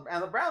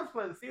Browns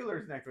play the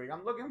Steelers next week.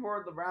 I'm looking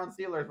forward to the Browns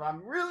Steelers, but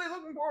I'm really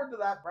looking forward to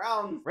that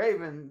Browns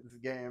Ravens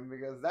game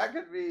because that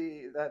could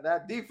be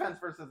that defense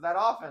versus that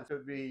offense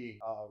could be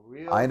a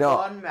real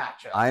fun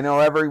matchup. I know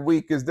every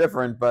week is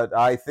different, but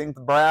I think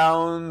the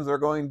Browns are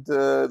going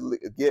to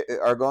give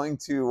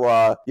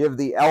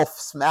the elf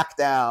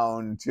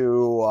smackdown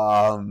to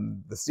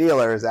the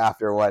Steelers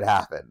after what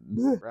happened.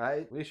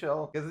 Right, we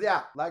shall. Because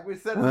like we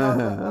said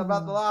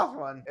about the last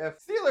one, if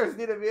Steelers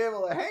need to be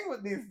able to hang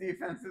with these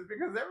defenses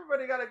because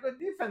everybody got a good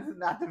defense in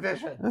that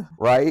division.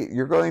 Right,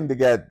 you're going to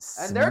get and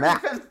smacked. Their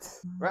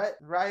defense,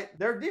 right.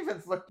 Their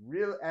defense looked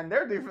real, and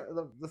their defense,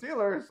 the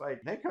Steelers,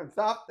 like they couldn't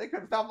stop a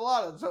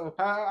lot of it. So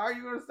how are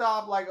you going to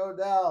stop like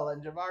Odell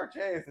and Jamar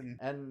Chase and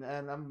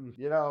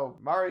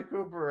Mari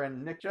Cooper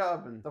and Nick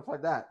Chubb and stuff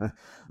like that? I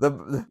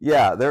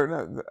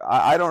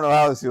don't know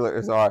how the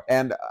Steelers are,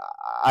 and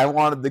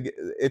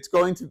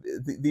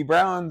the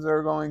Browns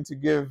are going to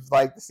give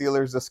like the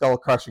Steelers a skull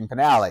crushing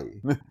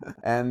finale,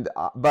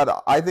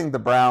 but I think the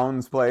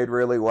Browns played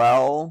really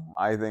well.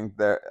 I think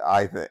they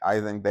outplayed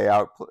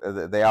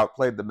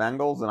the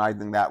Bengals, and I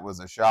think that was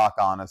a shock.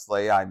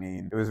 Honestly, I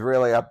mean, it was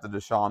really up to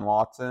Deshaun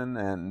Watson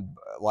and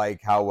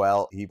like how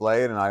well he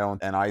played, and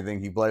I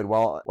think he played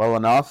well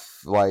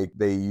enough. Like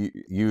they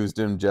used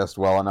him just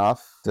well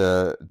enough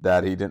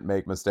that he didn't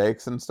make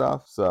mistakes and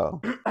stuff.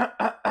 So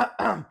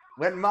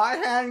when my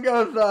hand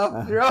goes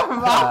up, your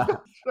mouth.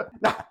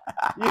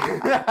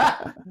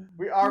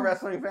 We are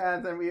wrestling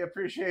fans, and we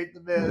appreciate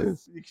the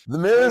Miz. The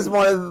Miz is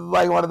one of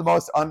the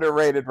most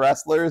underrated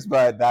wrestlers,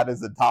 but that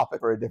is a topic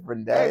for a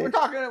different day. Hey, we're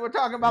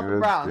talking about the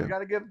Browns. You got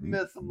to give the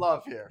Miz some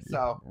love here.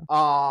 So,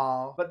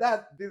 I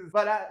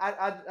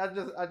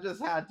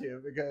just had to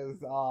because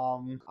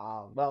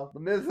the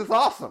Miz is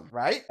awesome,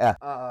 right?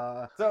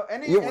 Yeah. So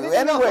anything else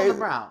on the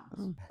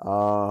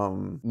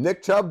Browns?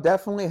 Nick Chubb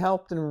definitely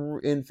helped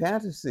in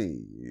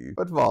fantasy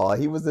football.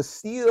 He was a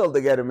steal to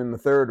get him in the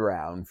third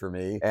round for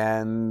me,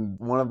 and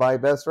one of my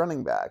best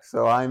running backs.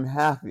 So I'm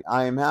happy.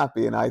 I am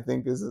happy, and I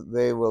think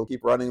they will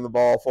keep running the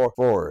ball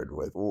forward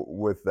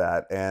with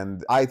that.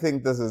 And I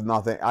think this is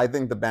nothing. I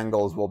think the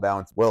Bengals will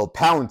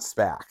pounce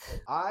back.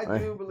 I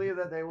do believe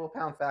that they will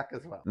pounce back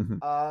as well. Mm-hmm.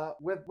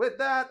 With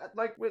that,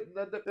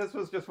 this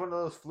was just one of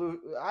those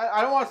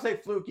I don't want to say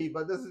fluky,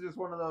 but this is just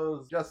one of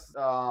those this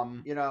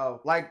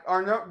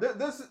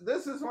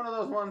is one of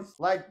those ones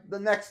like the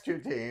next two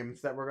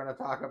teams that we're going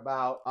to talk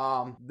about.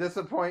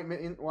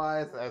 Disappointment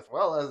wise, as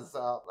well as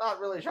not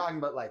really shocking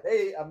talking about like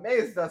they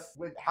amazed us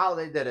with how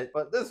they did it.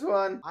 But this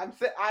one,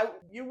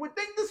 you would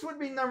think this would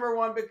be number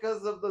one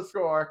because of the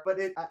score, but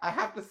I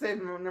have to say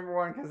number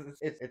one because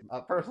it's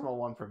a personal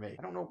one for me.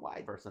 I don't know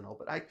why personal,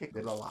 but I picked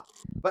it a lot.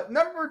 But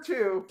number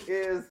two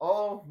is,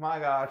 oh my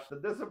gosh, the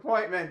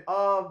disappointment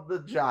of the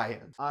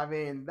Giants. I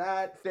mean,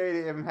 that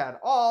stadium had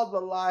all the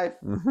life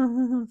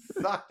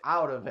sucked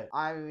out of it.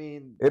 I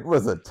mean, it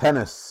was a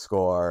tennis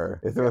score.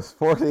 It was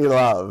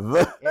 40-love.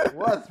 It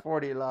was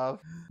 40-love.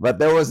 But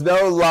there was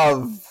no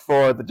love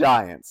for the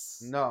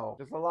Giants. No,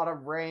 just a lot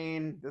of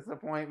rain,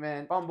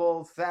 disappointment,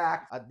 fumbles,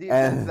 sacks, a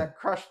defense that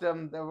crushed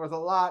them. There was a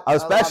lot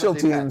of special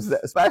teams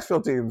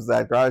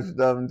that crushed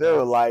them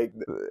too. Like,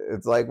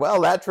 it's like,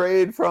 well, that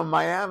trade from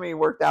Miami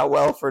worked out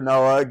well for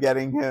Noah,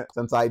 getting him,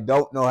 since I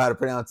don't know how to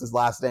pronounce his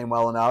last name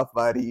well enough,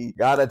 but he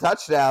got a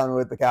touchdown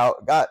with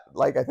got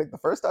like, I think the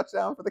first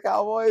touchdown for the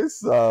Cowboys.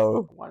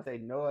 So I want to say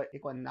Noah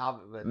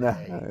Igwanavane. No,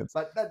 it's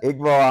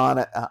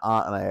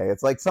Igwanavane.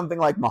 It's like something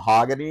like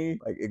mahogany,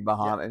 like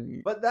Igwanavane.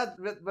 Yeah. But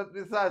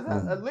besides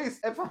that, at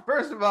least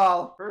first of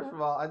all,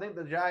 I think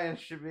the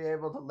Giants should be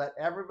able to let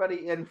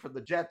everybody in for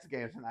the Jets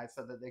game tonight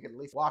so that they can at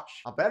least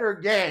watch a better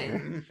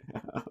game.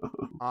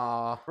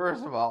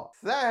 First of all.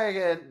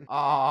 Second,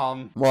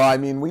 well, I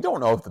mean, we don't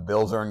know if the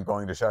Bills aren't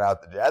going to shut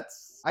out the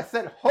Jets. I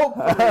said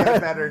hopefully a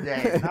better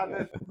game. Not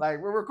this,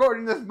 like, we're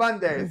recording this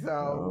Monday,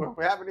 so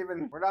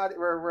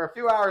we're a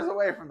few hours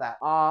away from that.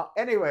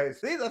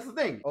 Anyways, see, that's the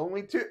thing.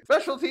 Only two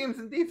special teams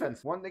and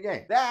defense won the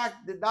game.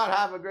 Dak did not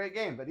have a great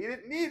game, but he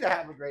didn't need to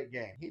have a great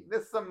game. He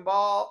missed some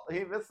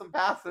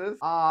passes.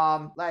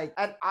 I'm not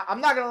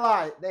gonna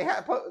lie.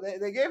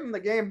 They gave him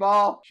the game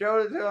ball,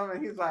 showed it to him,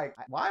 and he's like,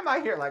 why am I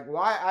here? Like,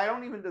 why? I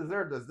don't even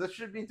deserve this. This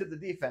should be to the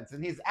defense.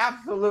 And he's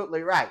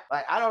absolutely right.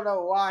 Like, I don't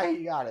know why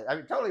he got it. I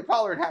mean, Tony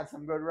Pollard had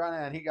some good running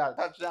and he got a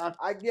touchdown.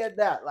 I get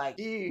that. Like,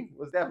 he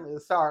was definitely the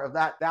star of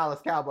that Dallas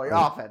Cowboy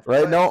offense.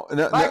 Right?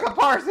 Micah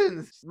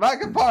Parsons.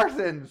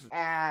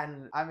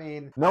 And I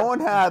mean, no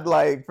one had,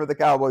 like, for the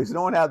Cowboys,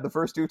 no one had the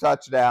first two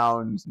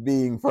touchdowns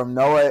being from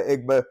Noah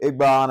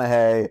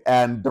Igbanahue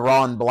and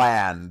Deron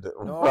Bland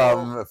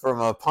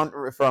from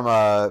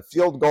a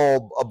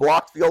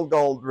blocked field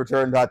goal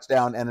return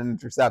touchdown and an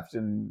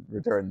interception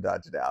return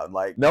touchdown.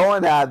 Like, no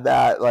one had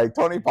that. Like,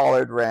 Tony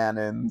Pollard ran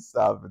and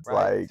stuff. It's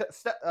right.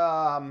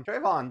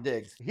 Trayvon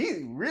Diggs,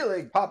 he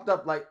really popped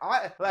up. I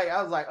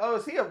was like, oh,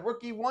 is he a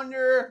rookie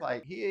wonder?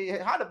 Like, he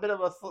had a bit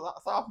of a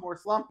sophomore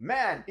slump.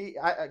 Man,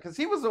 because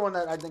he was the one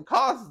that I think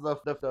caused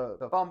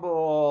the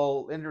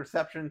fumble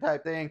interception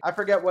type thing. I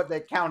forget what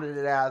they counted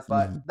it as,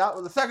 but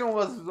the second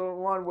was the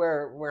one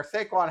where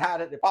Saquon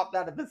had it. It popped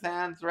out of his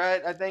hands,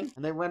 right? I think,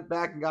 and they went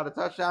back and got a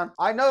touchdown.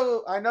 I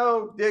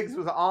know Diggs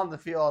was on the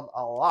field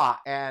a lot,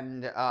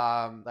 and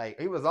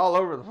he was all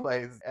over the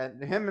place.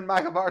 And him and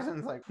Micah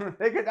Parsons, like,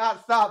 they could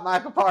not stop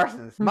Micah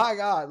Parsons. My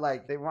God,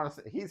 like, they want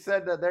to say, he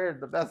said that they're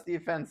the best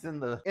defense in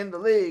the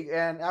league,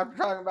 and after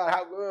talking about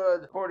how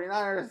good the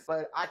 49ers,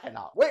 but I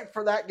cannot wait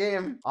for that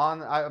game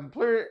I'm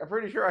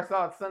pretty sure I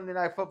saw it Sunday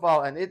Night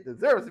Football, and it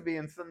deserves to be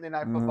in Sunday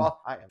Night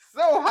Football. I am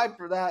so hyped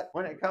for that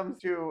when it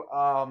comes to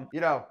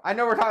I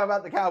know we're talking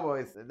about the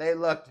Cowboys. They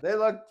looked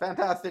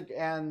fantastic,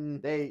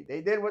 and they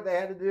did what they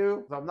had to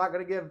do. So I'm not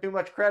gonna give too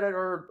much credit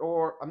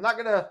or I'm not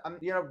gonna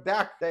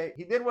Dak,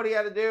 he did what he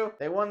had to do.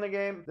 They won the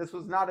game. This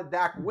was not a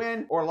Dak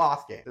win or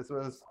loss game. It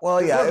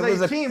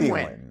was a team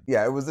win.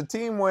 Yeah, it was a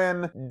team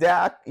win.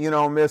 Dak,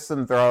 missed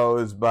some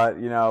throws, but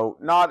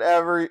not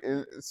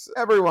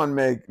everyone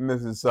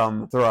misses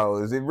some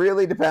throws. It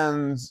really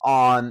depends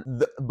on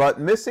but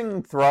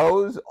missing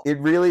throws, it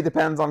really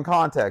depends on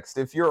context.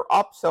 If you're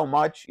up so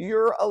much,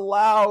 you're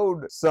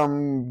allowed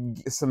some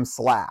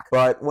slack.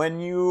 But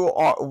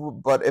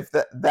if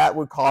that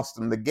would cost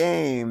them the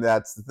game,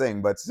 that's the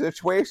thing. But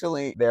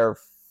situationally, they're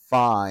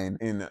fine.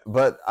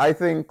 But I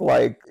think,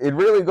 like, it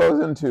really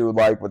goes into,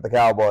 like, with the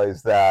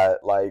Cowboys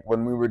that, like,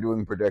 when we were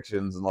doing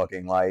predictions and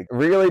looking, like,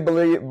 really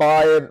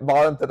bought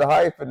into the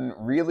hype and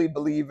really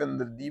believe in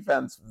the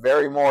defense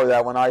very more,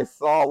 that when I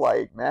saw,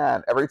 like,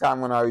 man, every time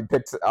when I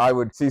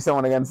would see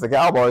someone against the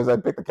Cowboys,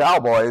 I'd pick the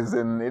Cowboys,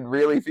 and it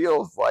really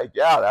feels like,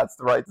 yeah, that's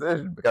the right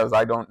decision, because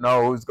I don't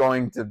know who's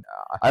going to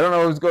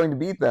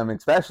beat them,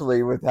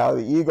 especially with how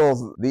the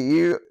Eagles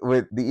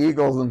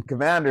and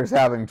Commanders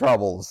having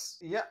troubles.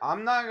 Yeah,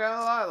 I'm not gonna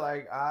lie,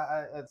 like,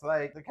 it's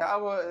like the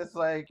Cowboys, it's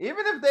like,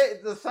 even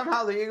if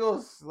somehow the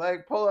Eagles,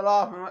 like, pull it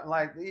off, and,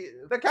 like,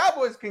 the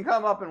Cowboys can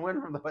come up and win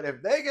from but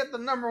if they get the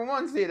number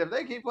one seed, if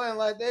they keep playing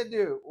like they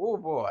do, oh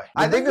boy.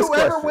 I think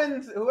whoever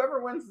wins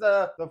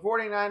the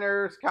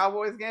 49ers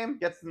Cowboys game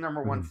gets the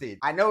number one seed.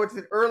 I know it's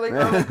an early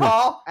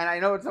call, and I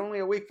know it's only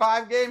a week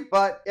 5 game,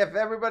 but if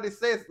everybody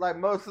stays, like,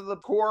 most of the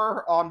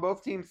core on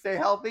both teams stay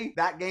healthy,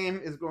 that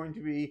game is going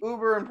to be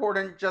uber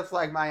important, just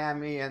like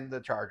Miami and the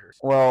Chargers.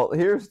 Well,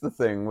 here's the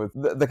thing thing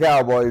with the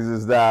Cowboys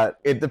is that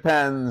it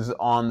depends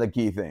on the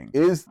key thing.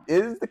 Is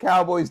the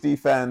Cowboys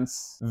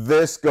defense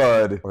this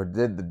good, or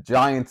did the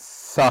Giants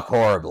suck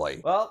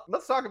horribly? Well,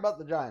 let's talk about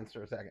the Giants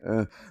for a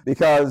second.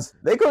 Because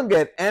they couldn't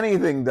get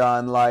anything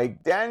done. Like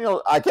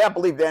I can't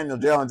believe Daniel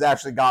Jones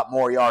actually got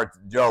more yards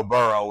than Joe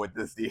Burrow with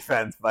this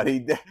defense, but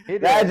he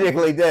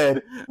magically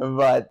did.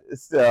 But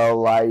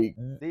still, like,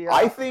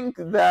 I think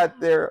that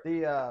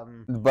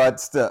but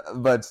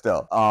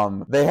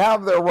still, they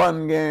have their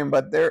run game,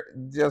 but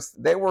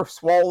they were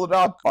swallowed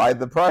up by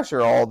the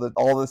pressure all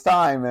this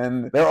time,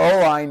 and their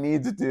O-line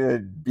needs to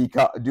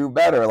do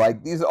better.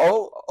 Like, these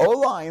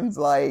O-lines,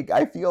 like,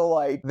 I feel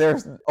like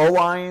there's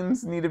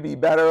O-lines need to be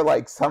better.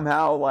 Like,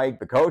 somehow, like,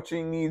 the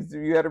coaching needs to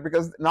be better,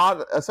 because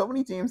not so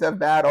many teams have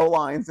bad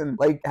O-lines and,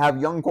 like, have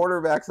young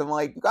quarterbacks. I'm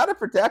like, you got to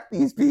protect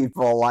these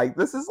people. Like,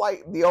 this is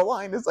like, the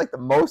O-line is like the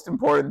most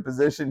important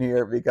position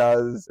here,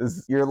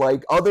 because you're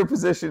like, other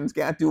positions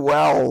can't do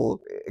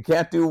well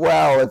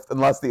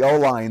unless the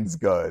O-line's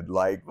good.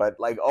 Like, but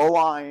like,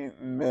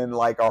 O-linemen,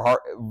 like,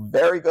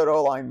 very good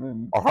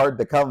O-linemen are hard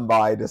to come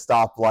by to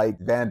stop, like,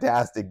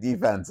 fantastic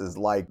defenses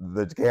like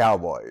the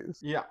Cowboys.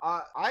 Yeah,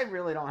 I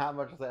really don't have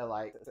much to say.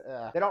 Like,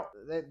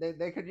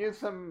 they could use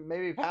some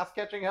maybe pass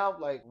catching help,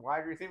 like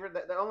wide receiver.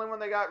 The only one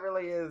they got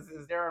really is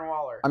Darren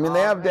Waller. I mean,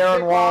 they have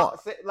Darren Waller.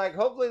 Like,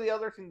 hopefully the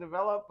others can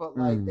develop, but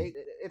like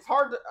it's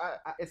hard to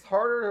it's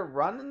harder to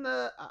run in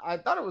the. I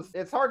thought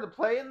it's hard to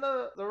play in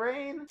the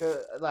rain.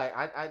 Like,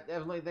 I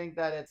definitely think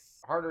that it's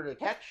harder to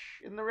catch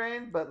in the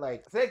rain, but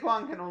like,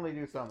 Saquon can only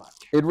do so much.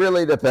 It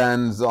really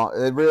depends.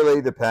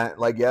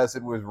 Like, yes,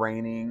 it was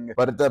raining,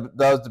 but it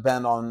does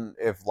depend on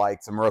if,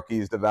 like, some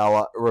rookies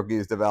develop,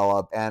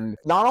 and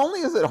not only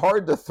is it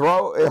hard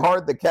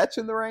to catch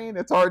in the rain,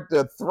 it's hard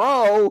to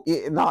throw.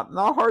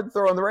 Not hard to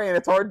throw in the rain.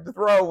 It's hard to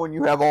throw when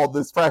you have all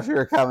this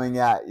pressure coming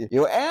at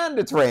you, and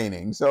it's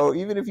raining. So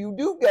even if you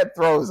do get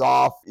throws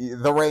off,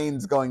 the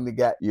rain's going to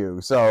get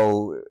you.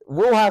 So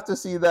we'll have to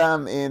see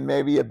them in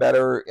maybe a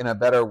better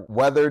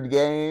weathered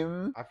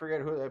game. I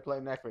forget who they play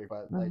next week,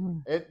 but like,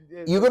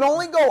 you can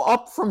only go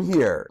up from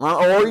here,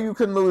 or you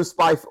can lose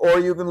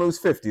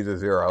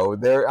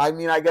 50-0. There, I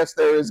mean, I guess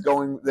there is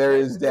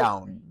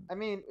down. I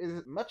mean, is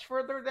it much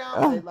further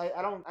down? I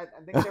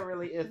think there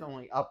really is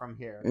only up from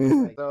here.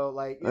 Like, so,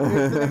 like,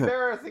 it's an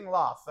embarrassing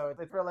loss. So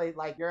it's really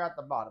like you're at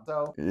the bottom.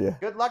 So yeah.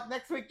 Good luck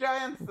next week,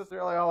 Giants. That's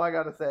really all I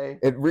got to say.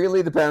 It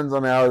really depends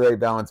on how they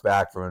bounce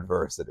back from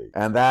adversity.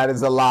 And that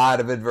is a lot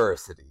of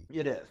adversity.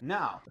 It is.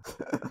 Now.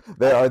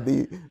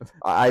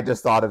 I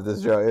just thought of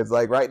this joke. It's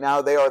like, right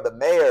now they are the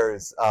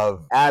mayors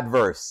of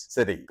adverse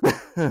city.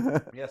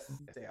 Yes,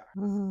 they are.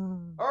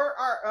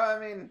 I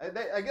mean,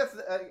 I guess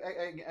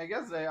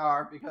they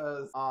are,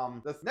 because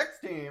this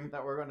next team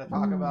that we're going to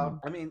talk about,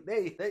 I mean,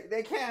 they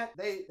can't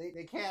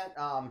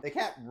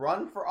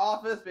run for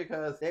office,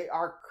 because they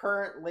are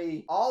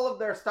currently, all of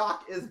their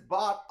stock is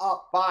bought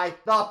up by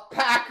the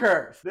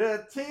Packers.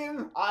 The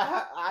team,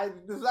 I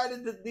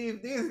decided to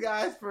leave these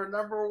guys for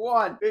number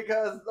one,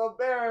 because the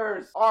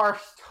Bears are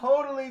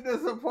totally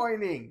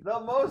disappointing. The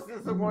most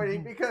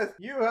disappointing, because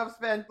you have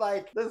spent,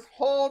 like, this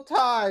whole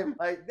time,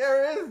 like,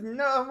 there is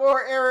no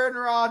more Aaron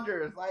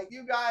Rodgers. Like,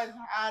 you guys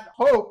had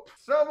hope,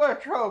 so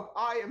much hope.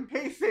 I am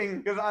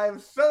pacing because I am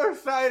so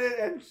excited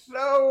and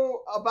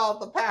so about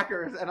the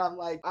Packers, and I'm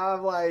like,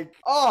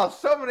 oh,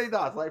 so many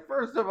thoughts. Like,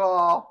 first of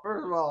all,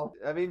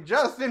 I mean,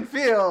 Justin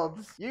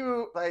Fields,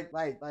 you like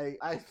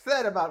I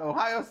said about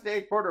Ohio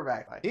State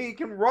quarterback, like, he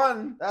can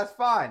run, that's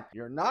fine.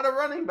 You're not a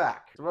running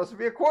back. You're supposed to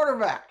be a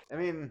quarterback. I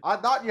mean, I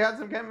thought you had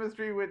some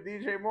chemistry with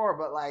DJ Moore,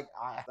 but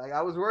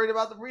I was worried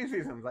about the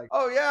preseason. Like,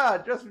 oh yeah,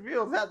 Justin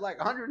Fields had like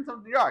 100 and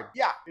something yards.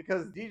 Yeah,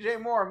 because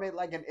DJ Moore made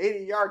like an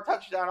 80-yard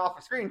touchdown off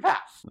a screen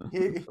pass.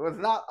 It was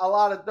not a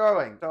lot of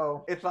throwing.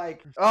 So it's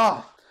like,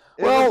 oh.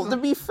 Well, to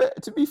be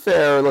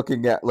fair,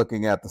 looking at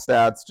the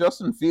stats,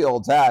 Justin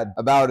Fields had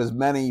about as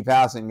many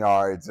passing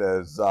yards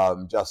as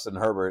Justin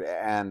Herbert,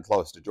 and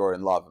close to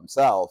Jordan Love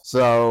himself.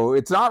 So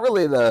it's not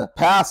really the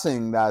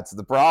passing that's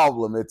the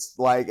problem. It's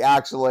like,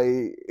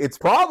 actually, it's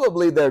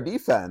probably their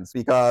defense,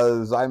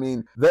 because I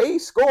mean, they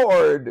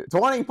scored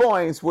 20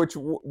 points, which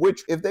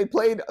if they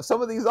played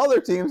some of these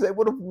other teams, they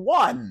would have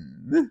won.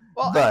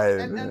 Well, but,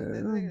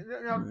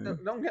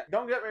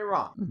 don't get me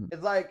wrong.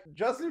 It's like,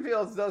 Justin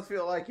Fields does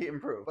feel like he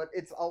improved, but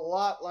it's a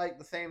lot like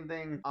the same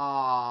thing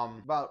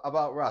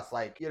about Russ.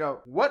 Like, you know,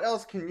 what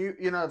else can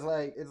you know,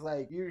 it's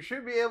like you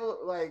should be able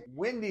to, like,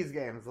 win these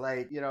games.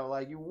 Like, you know,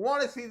 like, you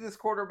want to see this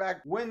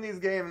quarterback win these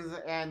games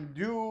and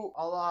do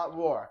a lot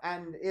more.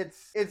 And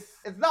it's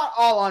not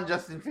all on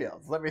Justin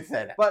Fields, let me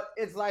say that. But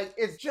it's like,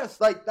 it's just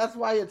like, that's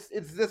why it's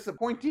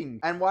disappointing,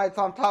 and why it's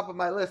on top of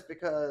my list,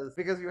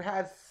 because you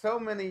had so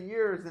many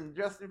years in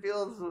and Justin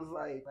Fields was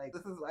like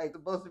this is like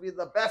supposed to be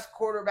the best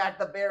quarterback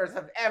the Bears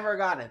have ever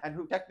gotten, and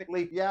who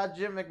technically, yeah,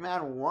 Jim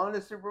McMahon won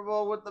a Super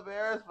Bowl with the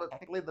Bears, but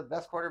technically the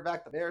best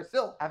quarterback the Bears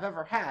still have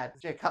ever had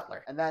is Jay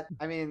Cutler. And that,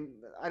 I mean,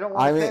 I don't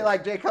want to say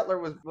like Jay Cutler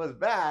was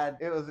bad.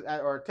 It was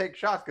or take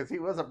shots because he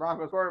was a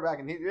Broncos quarterback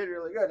and he did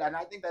really good. And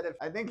I think that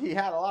I think he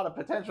had a lot of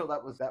potential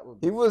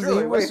he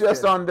was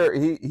just under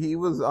he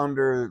was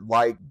under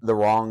like the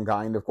wrong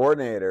kind of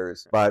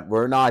coordinators. But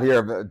we're not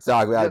here to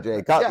talk about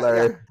Jay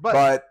Cutler.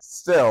 But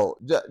still,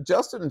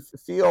 Justin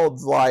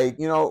Fields, like,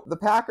 you know, the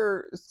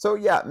Packers. So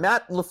yeah,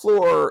 Matt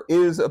LaFleur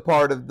is a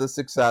part of the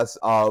success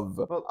of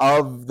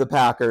the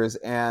Packers,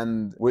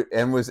 and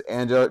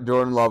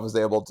Jordan Love was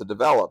able to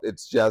develop.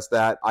 It's just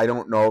that I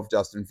don't know if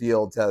Justin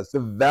Fields has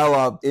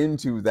developed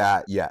into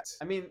that yet.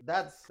 I mean,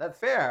 that's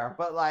fair,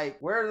 but like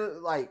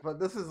but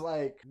this is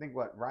like, I think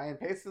what, Ryan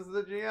Pace is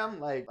the GM,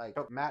 like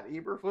Matt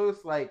Eberflus,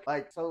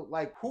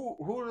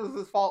 who does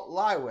this fault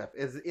lie with?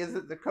 Is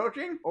it the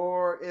coaching,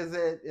 or is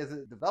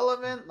it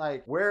development?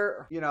 Like,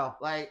 where, you know,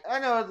 like, I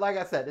know, like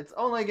I said, it's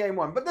only game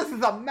one, but this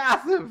is a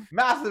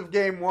massive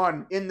game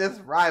one in this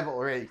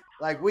rivalry,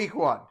 like week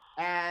one.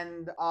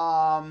 And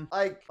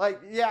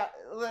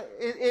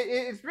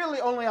it's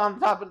really only on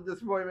top of the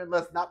disappointment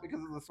list, not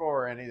because of the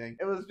score or anything.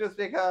 It was just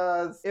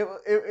because it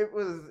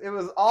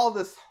was all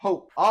this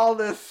hope, all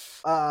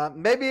this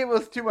maybe it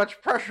was too much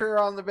pressure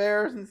on the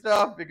Bears and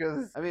stuff,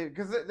 because it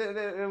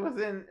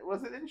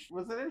was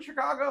it in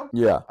Chicago?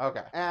 Yeah.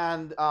 Okay.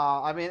 And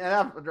and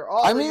after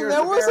all, there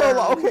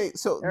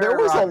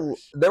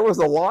was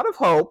a lot of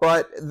hope,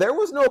 but there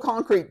was no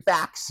concrete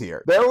facts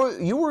here. They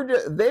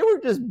were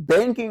just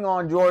banking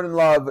on Jordan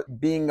Love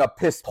being a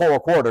piss poor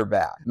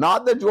quarterback.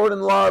 Not that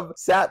Jordan Love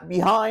sat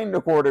behind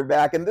a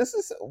quarterback, and this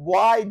is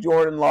why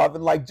Jordan Love,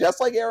 and like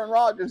just like Aaron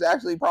Rodgers,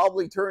 actually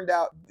probably turned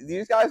out,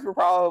 these guys were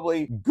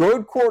probably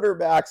good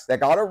quarterbacks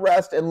that got to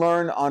rest and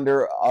learn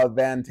under a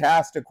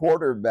fantastic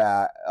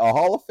quarterback, a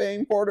Hall of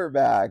Fame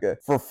quarterback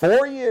for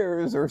 4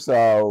 years or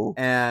so,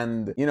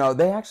 and you know,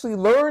 they actually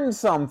learned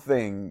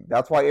something.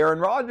 That's why Aaron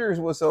Rodgers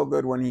was so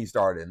good when he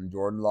started, and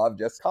Jordan Love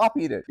just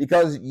copied it,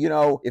 because you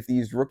know, if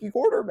these rookie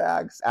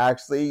quarterbacks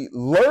actually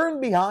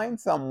learn behind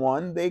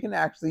someone, they can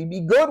actually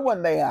be good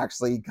when they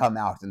actually come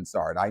out and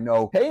start. I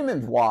know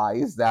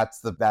payment-wise,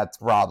 that's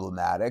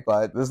problematic,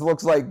 but this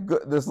looks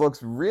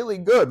really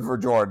good for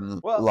Jordan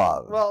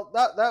Love. Well,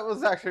 that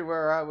was actually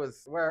where I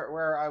was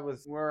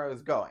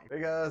going,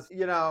 because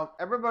you know,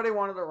 everybody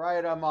wanted to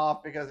write him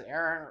off because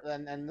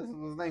Aaron, and this is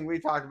the thing we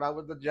talked about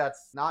with the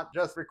Jets, not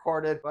just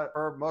recorded, but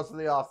for most of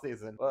the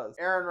offseason, was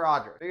Aaron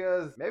Rodgers,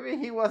 because maybe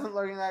he wasn't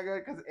looking that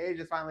good because age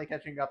is finally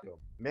catching up to him.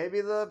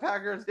 Maybe the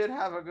Packers did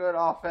have a good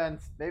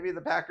offense. Maybe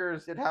the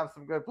Packers did have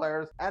some good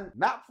players. And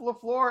Matt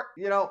LaFleur,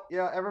 you know,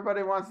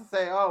 everybody wants to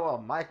say, oh,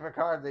 well, Mike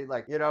McCarthy,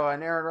 like, you know,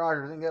 and Aaron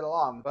Rodgers didn't get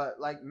along. But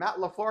like, Matt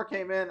LaFleur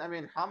came in. I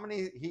mean, how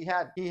many he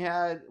had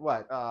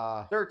what,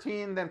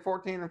 13, then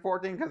 14 and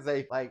 14, because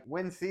they like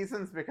win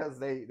seasons because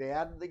they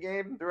added the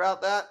game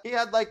throughout that. He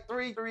had like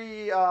three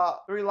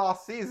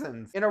lost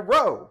seasons in a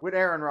row with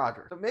Aaron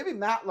Rodgers. So maybe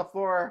Matt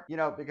LaFleur, you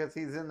know, because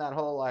he's in that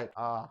whole like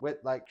with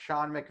like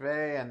Sean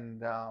McVay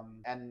and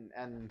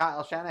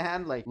Kyle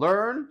Shanahan, like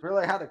learn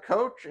really how to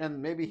coach,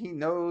 and maybe he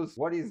knows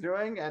what he's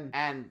doing.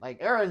 And like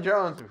Aaron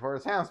Jones, before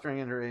his hamstring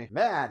injury,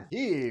 man,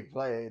 he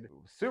played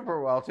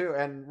super well too.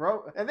 And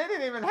they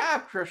didn't even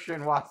have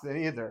Christian Watson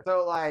either.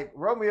 So like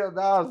Romeo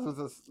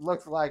Doubs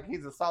looks like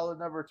he's a solid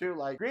number two.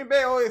 Like Green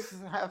Bay always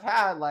have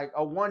had like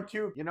a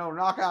 1-2, you know,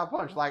 knockout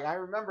punch. Like I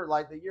remember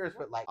like the years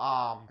with like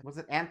was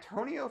it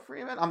Antonio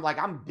Freeman?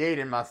 I'm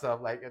dating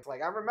myself. Like it's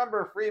like I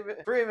remember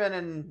Freeman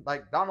and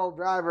like Donald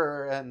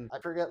Driver, and I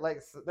forget,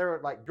 like there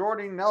were like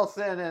Jordan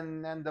Nelson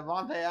and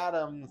Devontae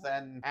Adams,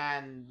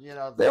 and you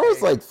know, there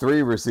was like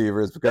 3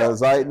 receivers,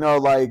 because I know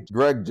like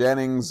Greg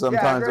Jennings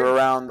sometimes were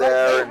around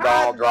there, and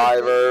Donald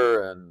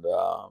Driver, and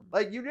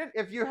like you did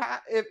if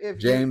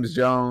James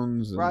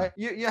Jones, right?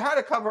 You had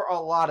to cover a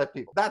lot of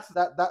people. That's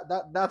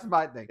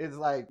my thing. It's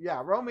like,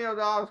 yeah, Romeo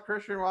Doubs,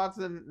 Christian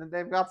Watson, and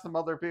they've got some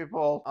other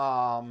people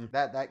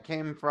that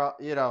came from,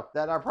 you know,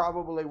 that are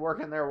probably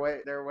working their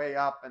way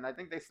up, and I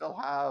think they still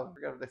have, I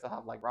forget if they still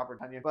have like Robert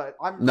Tonyan, but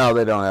no,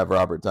 they don't have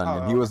Robert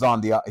Tonyan. He was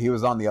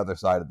on the other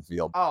side of the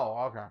field.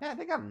 Oh, okay. Yeah,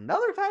 they got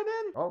another tight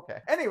end. Okay.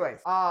 Anyways,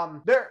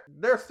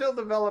 they're still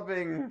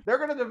developing. They're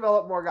gonna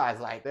develop more guys.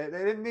 Like they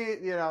didn't need,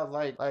 you know,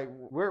 like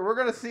we're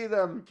gonna see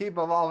them keep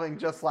evolving,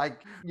 just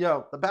like, you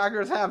know, the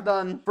Packers have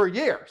done for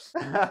years.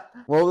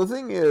 Well, the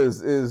thing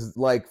is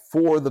like,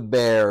 for the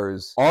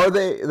Bears,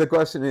 the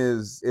question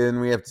is, and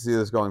we have to see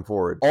this going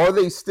forward, are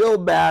they still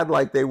bad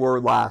like they were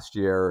last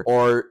year,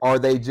 or are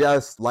they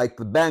just like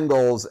the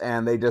Bengals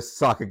and they just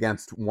suck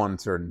against one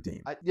certain important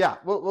team. Yeah,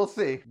 we'll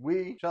see.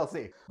 We shall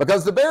see.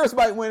 Because the Bears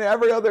might win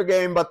every other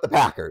game but the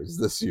Packers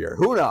this year.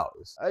 Who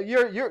knows?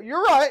 You're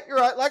right. You're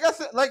right. Like I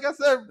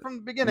said from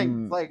the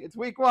beginning, it's like it's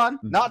week one.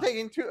 Not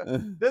taking two.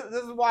 This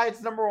is why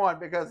it's number one,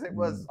 because it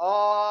was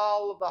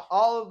all of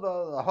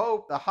the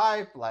hope, the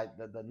hype, like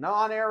the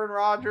non-Aaron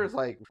Rodgers,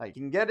 like you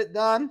can get it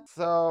done.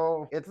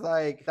 So it's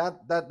like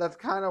that's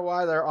kind of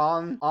why they're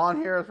on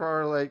here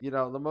for, like, you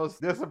know, the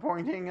most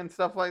disappointing and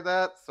stuff like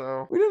that.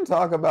 So we didn't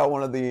talk about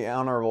one of the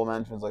honorable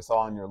mentions I saw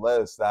on your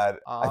list that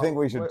I think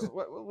we should.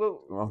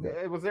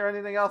 Okay. Was there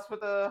anything else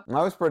with the?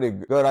 That was pretty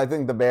good. I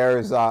think the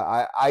Bears.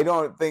 I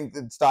don't think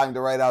it's time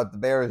to write out the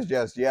Bears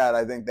just yet.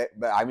 I think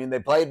they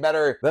played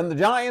better than the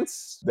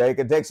Giants. They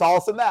could take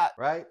solace in that,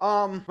 right?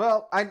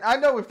 Well, I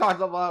know we've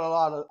talked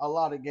about a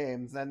lot of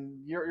games, and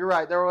you're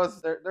right.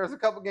 There's a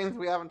couple games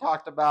we haven't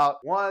talked about.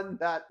 One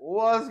that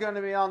was going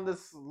to be on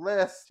this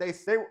list. They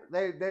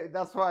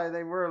that's why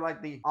they were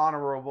like the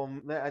honorable.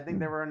 I think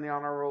they were in the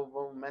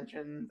honorable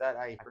mention that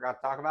I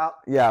forgot to talk about.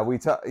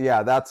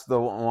 Yeah, that's the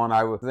one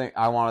I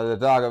wanted to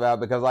talk about,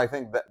 because I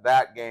think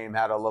that game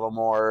had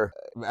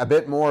a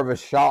bit more of a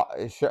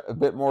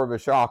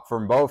shock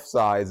from both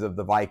sides of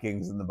the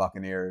Vikings and the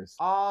Buccaneers.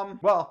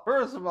 Well,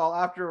 first of all,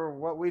 after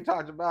what we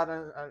talked about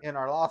in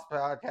our last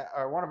podcast,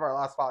 or one of our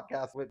last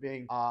podcasts, with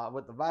being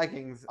with the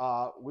Vikings,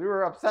 we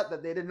were upset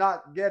that they did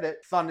not get it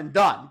done and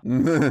done.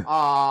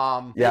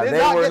 Yeah,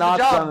 they were not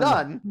the job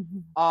done.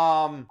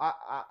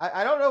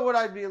 I don't know what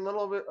I'd be a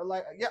little bit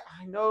like. Yeah,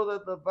 I know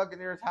that the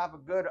Buccaneers have a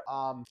good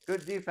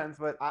defense,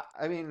 but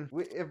I mean,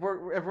 if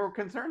we're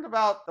concerned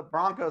about the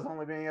Broncos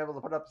only being able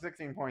to put up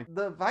 16 points,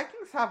 the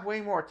Vikings have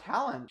way more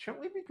talent.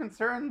 Shouldn't we be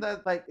concerned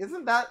that, like,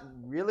 isn't that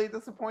really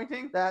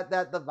disappointing that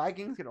the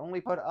Vikings can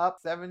only put up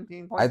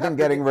 17 points? I think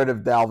getting rid of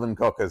Dalvin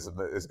Cook is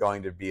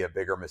going to be a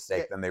bigger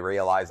mistake than they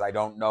realize. I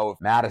don't know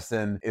if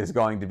Madison is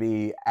going to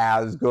be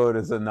as good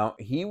as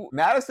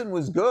Madison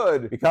was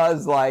good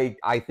because, like,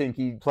 I think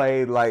he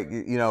played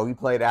he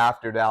played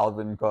after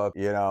Dalvin Cook,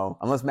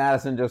 unless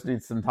Madison just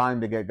needs some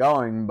time to get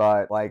going.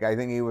 But, like, I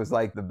think he was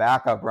like the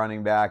backup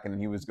running back, and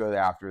he was good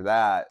after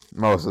that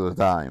most of the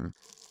time.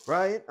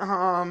 Right.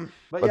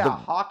 But yeah,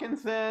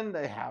 Hawkinson,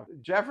 they have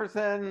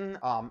Jefferson,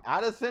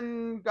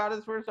 Addison got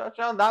his first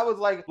touchdown. That was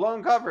like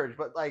blown coverage.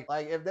 But like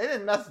if they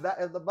didn't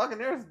if the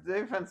Buccaneers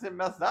defense didn't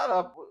mess that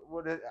up,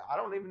 I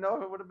don't even know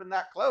if it would have been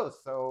that close.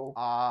 So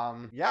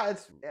yeah,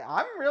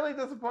 I'm really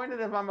disappointed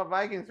if I'm a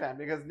Vikings fan,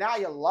 because now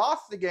you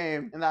lost the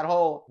game in that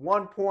whole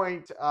 1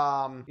 point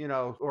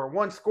or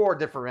one score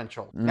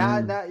differential. Now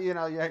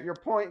your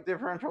point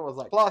differential was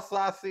like plus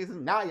last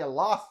season. Now you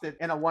lost it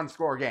in a 1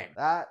 score game.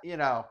 That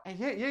and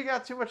you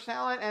got too much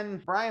talent,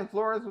 and Brian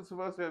Flores was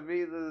supposed to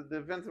be the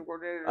defensive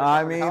coordinator.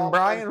 I mean,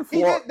 Brian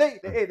Flores.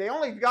 They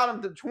only got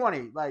him to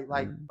 20, but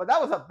that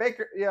was a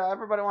Baker.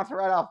 Everybody wants to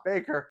write off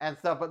Baker and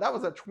stuff, but that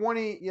was a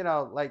 20.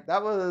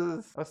 That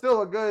was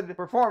still a good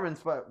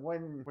performance. But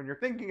when you're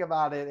thinking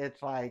about it,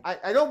 it's like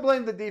I don't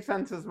blame the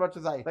defense as much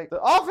as the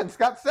offense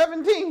got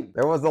 17.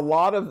 There was a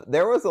lot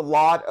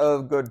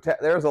of good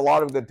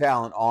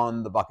talent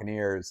on the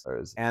Buccaneers,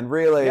 and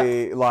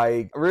really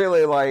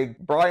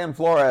Brian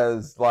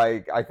Flores.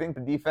 I think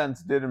the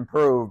defense did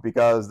improve,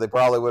 because they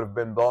probably would have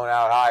been blown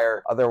out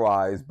higher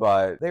otherwise,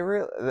 but they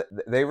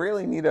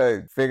really need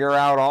to figure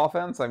out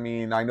offense. I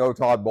mean, I know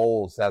Todd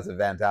Bowles has a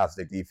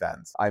fantastic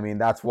defense. I mean,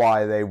 that's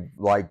why they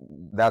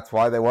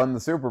won the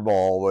Super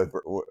Bowl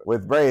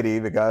with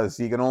Brady, because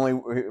he can only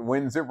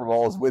win Super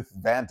Bowls with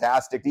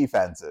fantastic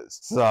defenses.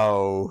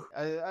 So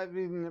I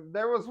mean,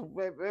 there was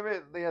maybe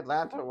the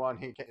Atlanta one.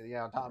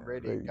 Tom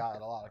Brady got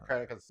a lot of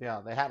credit because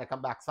they had to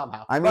come back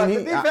somehow. I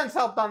mean, the defense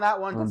helped on that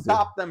one to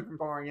stop them from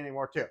scoring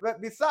anymore too. But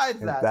besides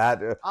that,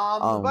 the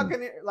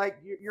Buccaneers,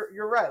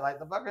 you're right. Like,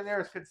 the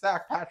Buccaneers could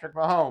sack Patrick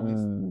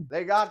Mahomes.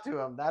 They got to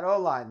him. That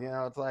O-line,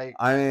 it's like.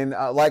 I mean,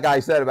 like I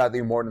said about the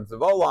importance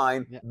of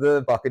O-line,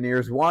 the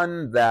Buccaneers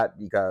won that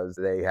because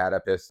they had a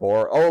piss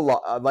poor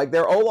O-line.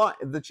 Their O-line,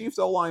 the Chiefs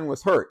O-line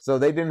was hurt, so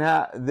they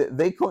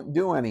couldn't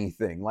do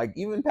anything. Like,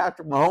 even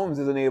Patrick Mahomes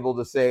isn't able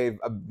to save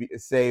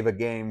a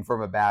game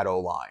from a bad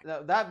O-line.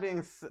 That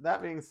being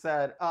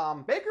said,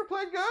 Baker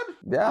played good.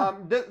 Yeah.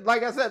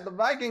 Like I said, the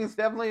Vikings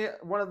definitely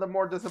one of the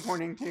more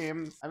disappointing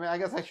teams. I mean, I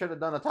guess I should have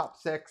done a top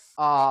 6.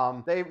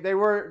 That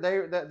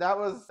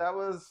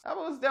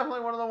was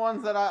definitely one of the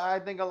ones that I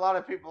think a lot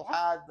of people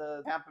had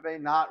the Tampa Bay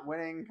not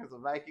winning because the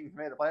Vikings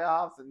made the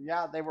playoffs, and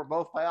they were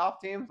both playoff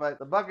teams, but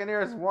the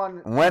Buccaneers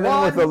went in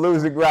with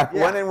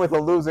a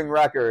losing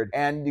record,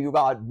 and you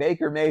got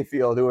Baker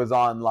Mayfield, who was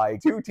on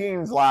 2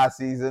 teams last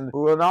season,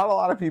 who not a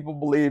lot of people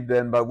believed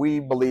in, but we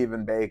believe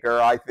in Baker.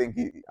 I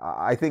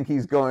think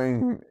he's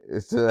going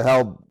to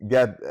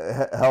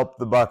help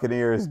the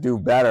Buccaneers do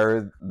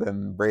better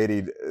than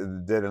Brady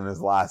did in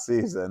his last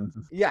season.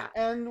 Yeah,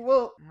 and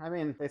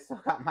they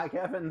still got Mike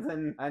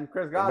Evans and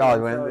Chris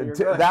Godwin.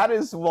 That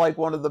is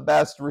one of the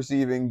best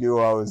receiving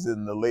duos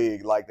in the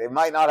league. Like, they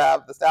might not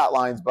have the stat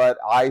lines, but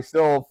I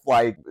still,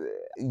 like,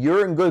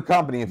 you're in good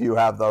company if you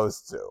have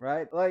those two.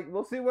 Right? Like,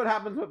 we'll see what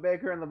happens with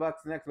Baker and the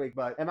Bucks next week,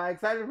 but am I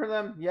excited for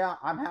them? Yeah,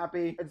 I'm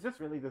happy. It's just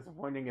really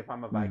disappointing if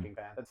I'm a Viking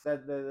fan. It's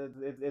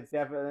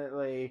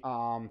definitely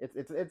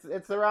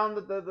it's around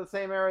the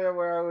same area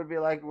where I would be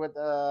like with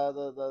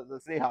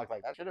the Seahawks.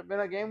 Like, that should have been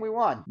a game we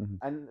won.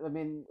 And I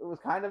mean, it was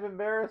kind of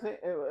embarrassing.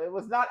 It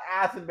was not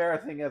as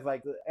embarrassing as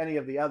like any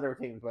of the other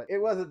teams, but it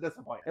was a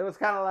disappointment. It was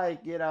kind of like,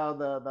 you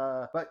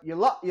know, but you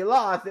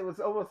lost. It was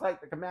almost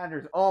like the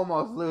Commanders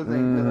almost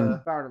losing to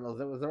the Cardinals.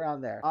 It was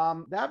around there.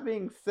 That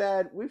being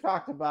said, we've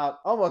talked about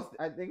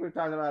I think we've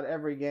talked about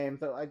every game,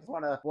 so I just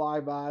want to fly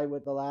by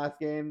with the last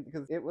game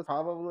because it was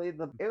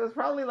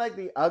probably like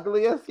the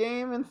ugliest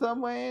game in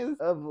some ways.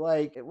 Of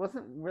like, it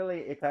wasn't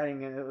really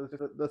exciting, and it was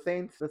just the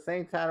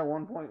Saints had a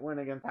 1-point win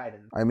against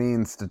Titans. I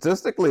mean,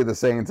 statistically, the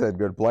Saints had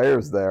good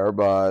players there,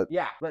 but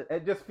yeah, but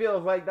it just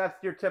feels like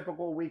that's your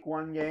typical Week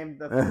 1 game.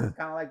 That's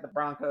kind of like the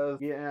Broncos.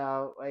 You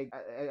know, like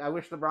I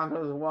wish the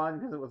Broncos won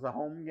because it was a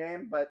home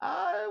game, but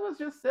it was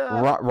just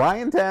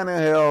Ryan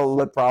Tannehill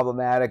looked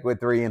problematic with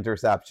 3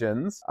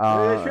 interceptions.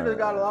 They should have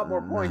got a lot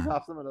more points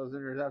off some of those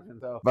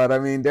interceptions, though. But I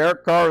mean,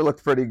 Derek Carr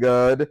looked pretty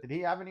good. Did he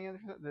have any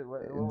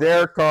interceptions?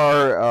 Derek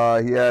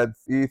Carr,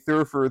 he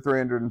threw for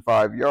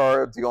 305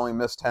 yards. He only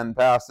missed 10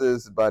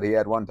 passes, but he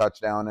had 1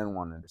 touchdown and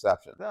 1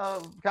 interception.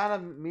 So kind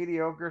of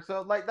mediocre.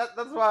 So like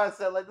that's why I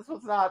said like this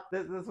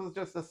was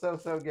just a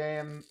so-so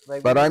game.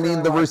 Like, but I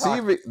mean, the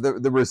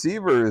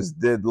receivers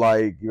did,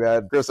 like, you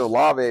had Chris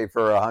Olave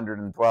for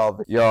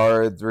 112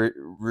 yards.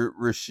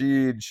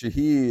 Rashid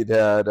Shaheed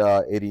had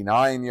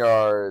 89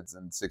 yards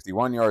and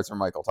 61 yards from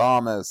Michael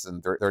Thomas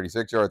and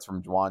 36 yards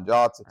from Juwan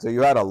Johnson. So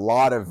you had a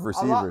lot of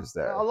receivers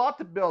there. A lot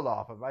to build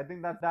off of. I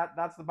think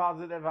that's the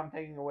positive I'm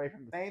taking away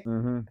from the Saints,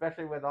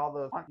 especially with all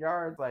those punt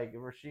yards. Like,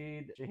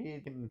 Rashid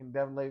Shaheed can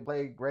definitely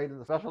play great in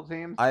the special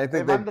teams. I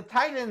think if I'm the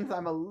Titans,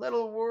 I'm a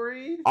little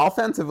worried.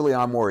 Offensively,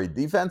 I'm worried.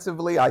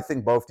 Defensively, I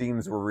think both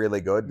teams were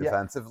really good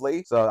defensively.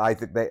 Yeah. So I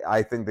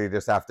think they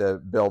just have to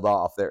build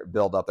up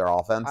their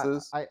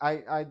offenses.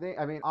 I think,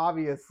 I mean,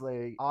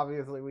 obviously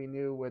we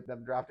knew with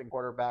them drafting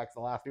quarterbacks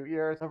the last few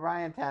years, the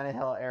Ryan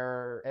Tannehill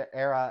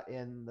era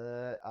in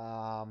the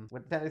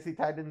with the Tennessee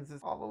Titans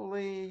is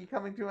probably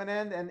coming to an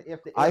end. And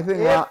I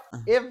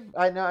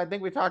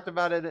think we talked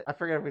about it. I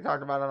forget if we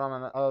talked about it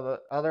on the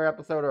other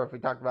episode or if we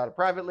talked about it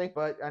privately.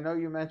 But I know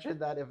you mentioned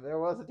that if there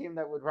was a team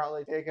that would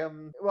probably take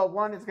him, well,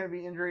 one, it's going to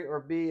be injury, or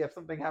B, if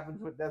something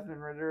happens with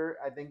Desmond Ridder,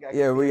 I think.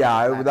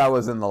 That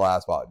was in the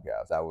last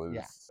podcast. That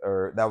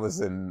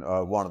was in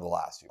one of the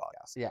last few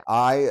podcasts. Yeah,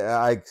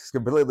 I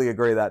completely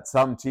agree that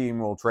some team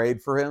will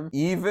trade for him,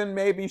 even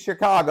maybe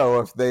Chicago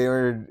if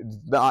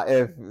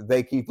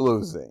they keep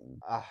losing.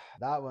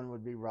 That one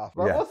would be rough.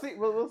 But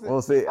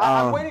we'll see.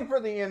 I'm waiting for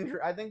the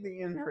injury. I think the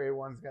injury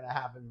one's going to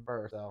happen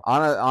first. So.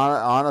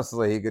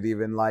 Honestly, he could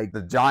even, like,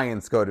 the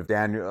Giants could if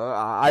Daniel.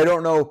 I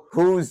don't know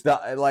who's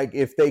like,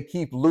 if they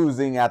keep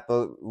losing at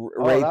the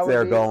rate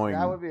they're going.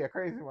 That would be a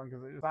crazy one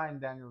because they just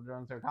signed Daniel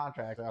Jones their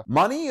contract. So.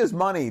 Money is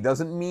money.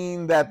 Doesn't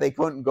mean that they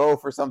couldn't go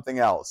for something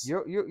else.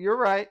 You're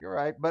right. You're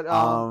right. But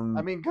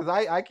I mean, because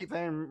I keep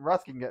saying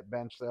Russ can get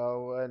benched,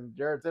 so, and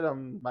Jarrett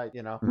Stidham might,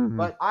 you know.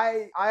 But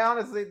I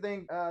honestly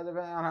think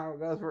depending on how it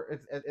goes,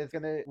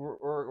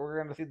 we're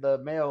gonna see the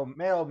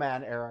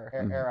mailman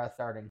era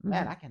starting.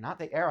 Man, I cannot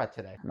say era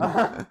today.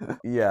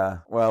 Yeah,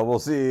 well, we'll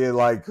see,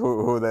 like,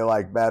 who they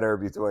like better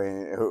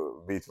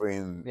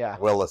between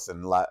Willis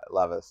and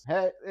Levis.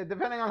 Hey,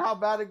 depending on how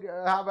bad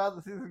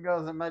the season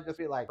goes, it might just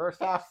be like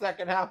first half,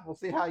 second half. We'll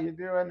see how you're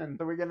doing, and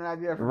so we get an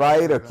idea.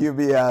 Right, a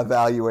QB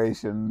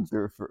evaluation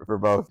for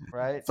both.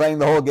 Right, playing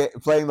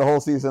the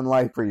whole season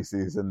like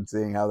preseason,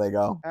 seeing how they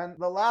go. And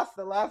the last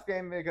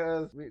game,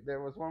 because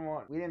there was one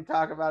more we didn't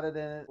talk about it,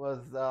 and it was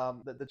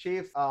the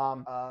Chiefs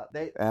and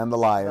the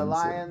Lions. The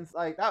Lions,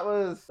 like, that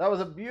was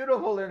a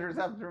beautiful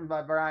interception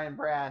by Brian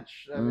Branch.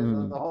 I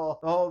mean, the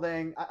whole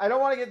thing. I don't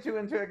want to get too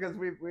into it because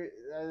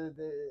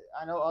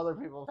I know other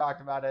people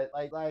talked about it.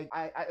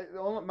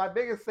 My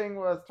biggest thing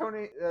was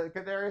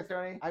Kadarius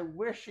Toney. I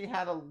wish he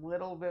had a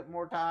little bit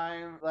more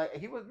time. Like,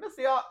 he missed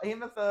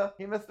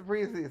the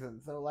preseason,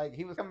 so, like,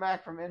 he was coming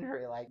back from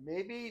injury. Like,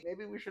 maybe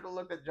we should have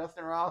looked at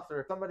Justin Ross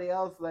or somebody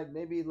else. Like,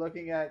 maybe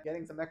looking at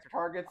getting some extra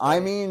targets. I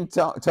mean,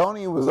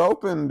 Tony was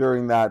open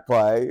during that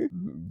play,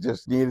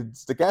 just needed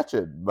to catch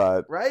it,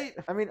 but right.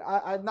 I mean,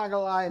 I'm not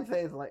gonna lie and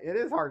say it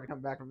is hard to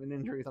come back from an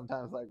injury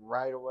sometimes, like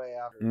right away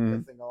after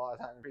missing a lot of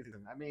time in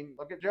preseason. I mean,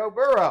 look at Joe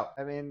Burrow.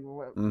 I mean,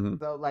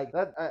 so like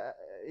that,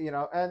 you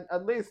know, and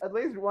at least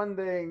one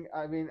thing.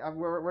 I mean,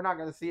 we're not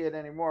gonna see it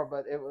anymore,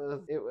 but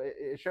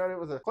it showed it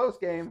was a close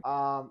game.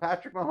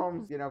 Patrick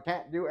Mahomes, you know,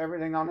 can't do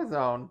everything on his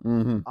own.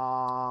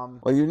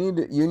 Well, you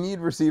need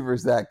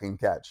receivers that can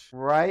catch.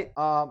 Right.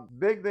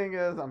 Big thing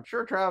is, I'm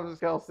sure Travis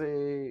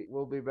Kelce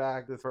will be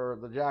back for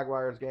the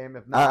Jaguars game.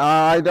 If not,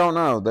 I don't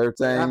know. They're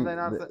saying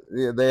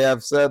they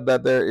have said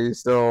that they're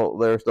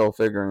still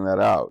figuring that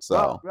out.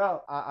 So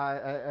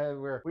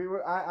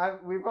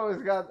we've always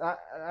got.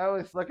 I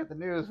always look at the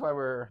news while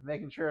we're for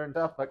making sure and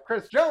stuff. But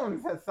Chris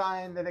Jones has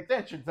signed an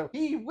extension, so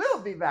he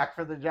will be back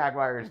for the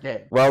Jaguars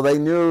game. Well, they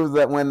knew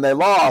that when they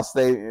lost,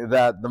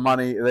 that the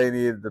money they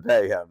needed to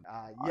pay him.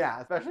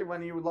 Yeah, especially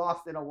when you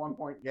lost in a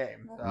 1-point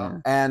game.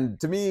 So. And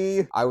to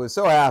me, I was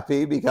so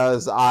happy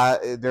because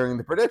during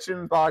the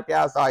prediction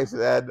podcast, I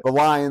said the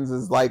Lions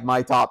is like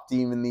my top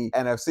team in the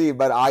NFC,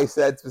 but I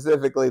said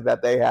specifically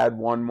that they had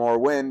one more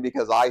win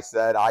because I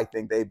said I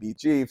think they beat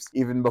Chiefs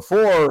even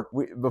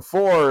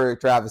before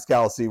Travis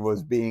Kelce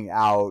was being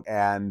out,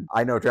 and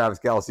I know Travis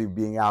Kelce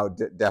being out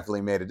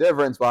definitely made a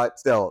difference, but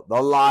still,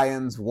 the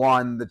Lions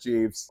won the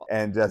Chiefs,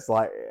 and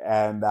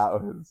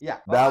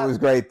that was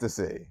great to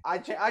see. I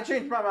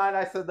changed my mind.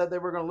 I said that they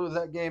were going to lose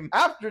that game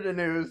after the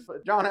news,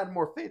 but John had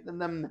more faith in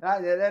them than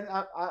I did, and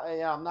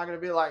I'm not going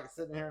to be like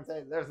sitting here and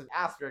saying there's an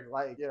asterisk,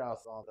 like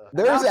so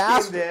there's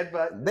asterisk,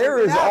 but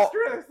there's an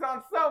asterisk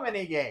on so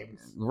many games,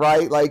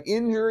 right? Like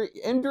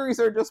injuries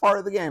are just part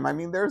of the game. I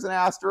mean, there's an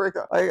asterisk.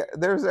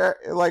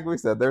 Like we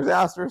said, there's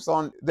asterisks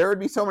on. There would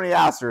be so many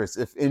asterisks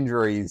if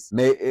injuries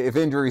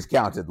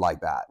counted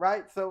like that,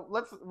 right? So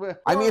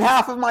I mean,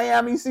 half of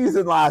Miami's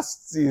season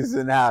last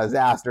season has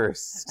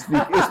asterisks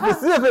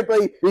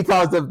specifically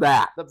because of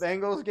that. The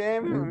Bengals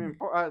game. I mean,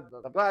 I'm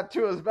glad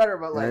Tua is better,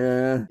 but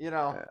And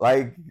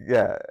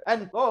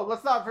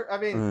let's not. I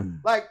mean,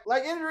 like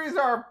injuries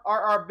are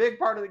a big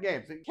part of the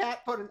game. So you can't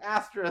put an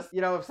asterisk,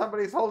 if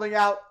somebody's holding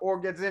out or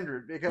gets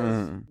injured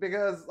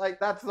because like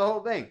that's the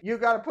whole thing. You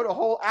got to put a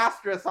whole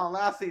asterisk on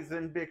last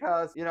season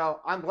because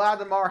I'm glad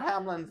Damar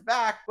Hamlin's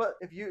back, but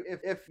if you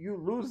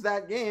lose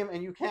that game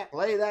and you can't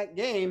play that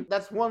game,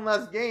 that's one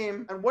less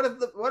game. And what if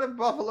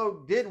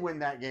Buffalo did win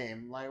that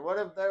game? Like what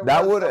if they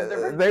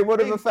would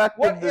have affected?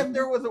 What if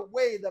there was a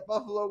way that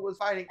Buffalo was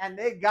fighting and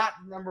they got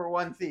the number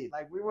 1 seed?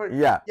 Like we would.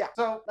 Yeah.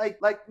 So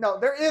no,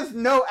 there is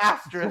no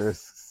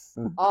asterisk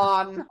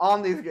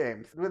on these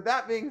games. With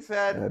that being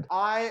said,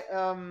 I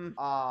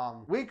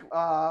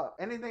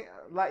anything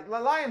like the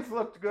Lions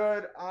looked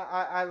good.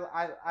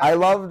 I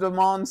loved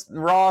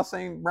Amon-Ra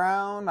St.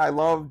 Brown. I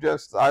love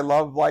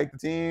like the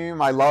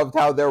team. I loved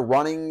how their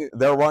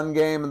run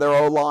game and their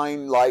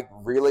O-line like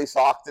really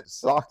socked it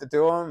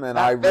to him, and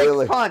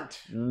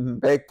the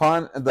fake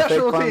punt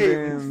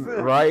game,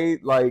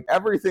 right? Like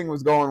everything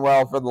was going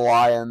well for the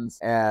Lions,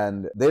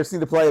 and they just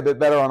need to play a bit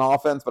better on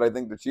offense. But I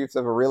think the Chiefs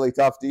have a really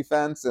tough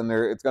defense, and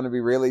it's going to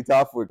be really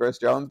tough with Chris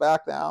Jones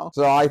back now.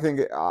 So I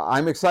think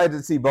I'm excited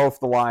to see both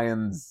the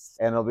Lions,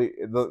 and it'll be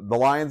the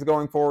Lions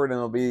going forward, and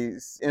it'll be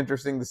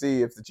interesting to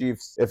see if the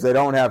Chiefs, if they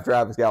don't have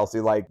Travis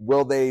Kelce, like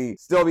will they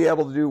still be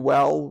able to do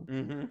well?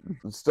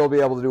 Still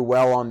be able to do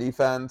well on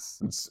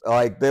defense?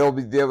 Like they'll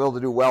be able to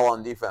do well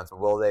on defense, but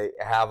will they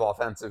have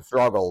offensive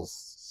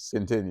struggles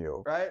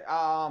continue? Right.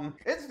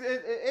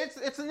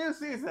 It's a new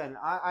season.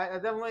 I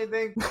definitely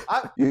think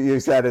you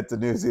said it's a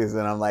new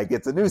season. I'm like,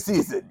 it's a new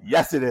season.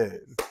 Yes, it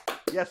is.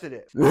 Yes, it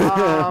is.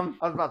 I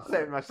was about to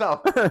say it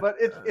myself, but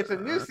it's a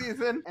new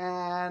season,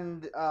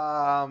 and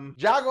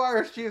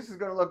Jaguars Chiefs is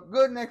going to look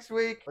good next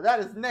week. But that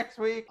is next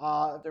week.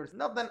 There's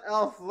nothing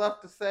else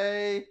left to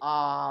say.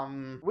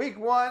 Week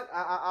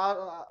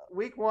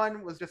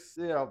one was just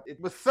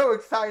it was so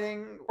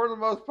exciting for the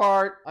most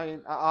part. I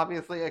mean,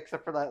 obviously,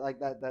 except for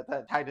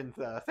that Titans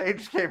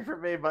Sage game for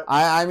me. But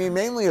I mean,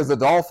 mainly as a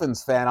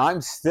Dolphins fan,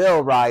 I'm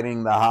still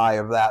riding the high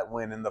of that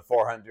win in the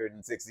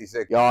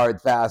 466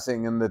 yards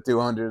passing and the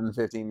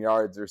 250. 15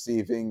 yards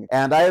receiving,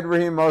 and I had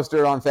Raheem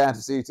Mostert on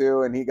fantasy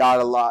too, and he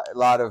got a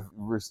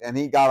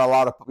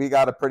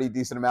pretty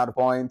decent amount of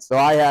points. So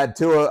I had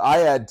Tua,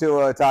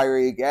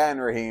 Tyreek,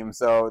 and Raheem,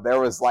 so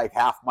there was like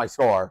half my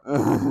score.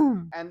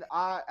 And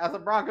as a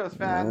Broncos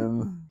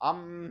fan,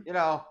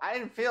 I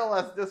didn't feel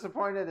as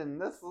disappointed in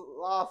this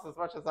loss as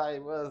much as I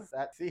was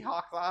at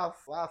Seahawks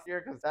last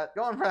year, because that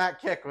going for that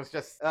kick was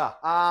just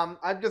I'm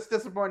just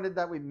disappointed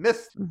that we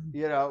missed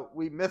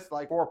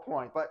like 4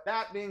 points. But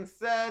that being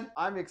said,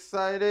 I'm excited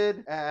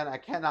and I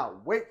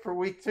cannot wait for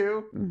week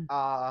 2.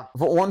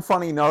 One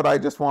funny note I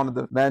just wanted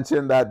to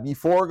mention that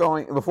before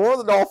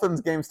the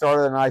Dolphins game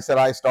started, and I said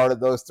I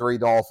started those 3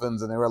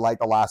 Dolphins and they were like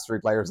the last 3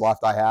 players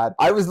left I had,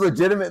 I was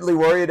legitimately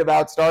worried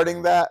about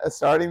starting the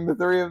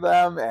 3 of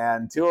them,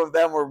 and 2 of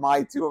them were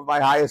 2 of my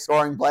highest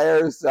scoring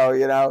players. So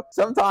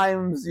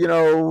sometimes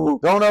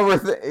don't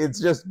overthink. It's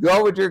just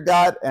go with your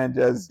gut and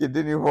just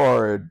continue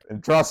forward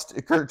and trust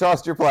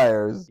your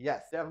players.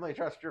 Yes, definitely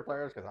trust your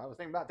players, because I was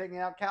thinking about taking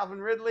out Calvin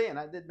Ridley and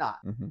I did not,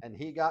 and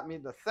he got me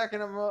the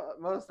second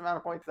most amount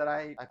of points that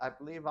I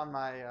believe on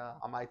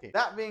my team.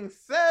 That being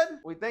said,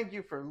 we thank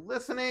you for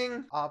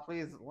listening.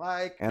 Please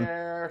like,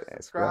 share,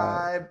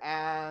 subscribe,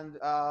 and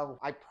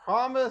I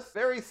promise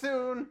very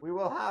soon we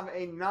will have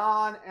a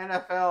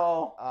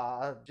non-NFL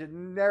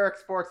generic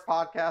sports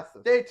podcast.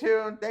 So stay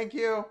tuned. Thank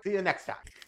you. See you next time.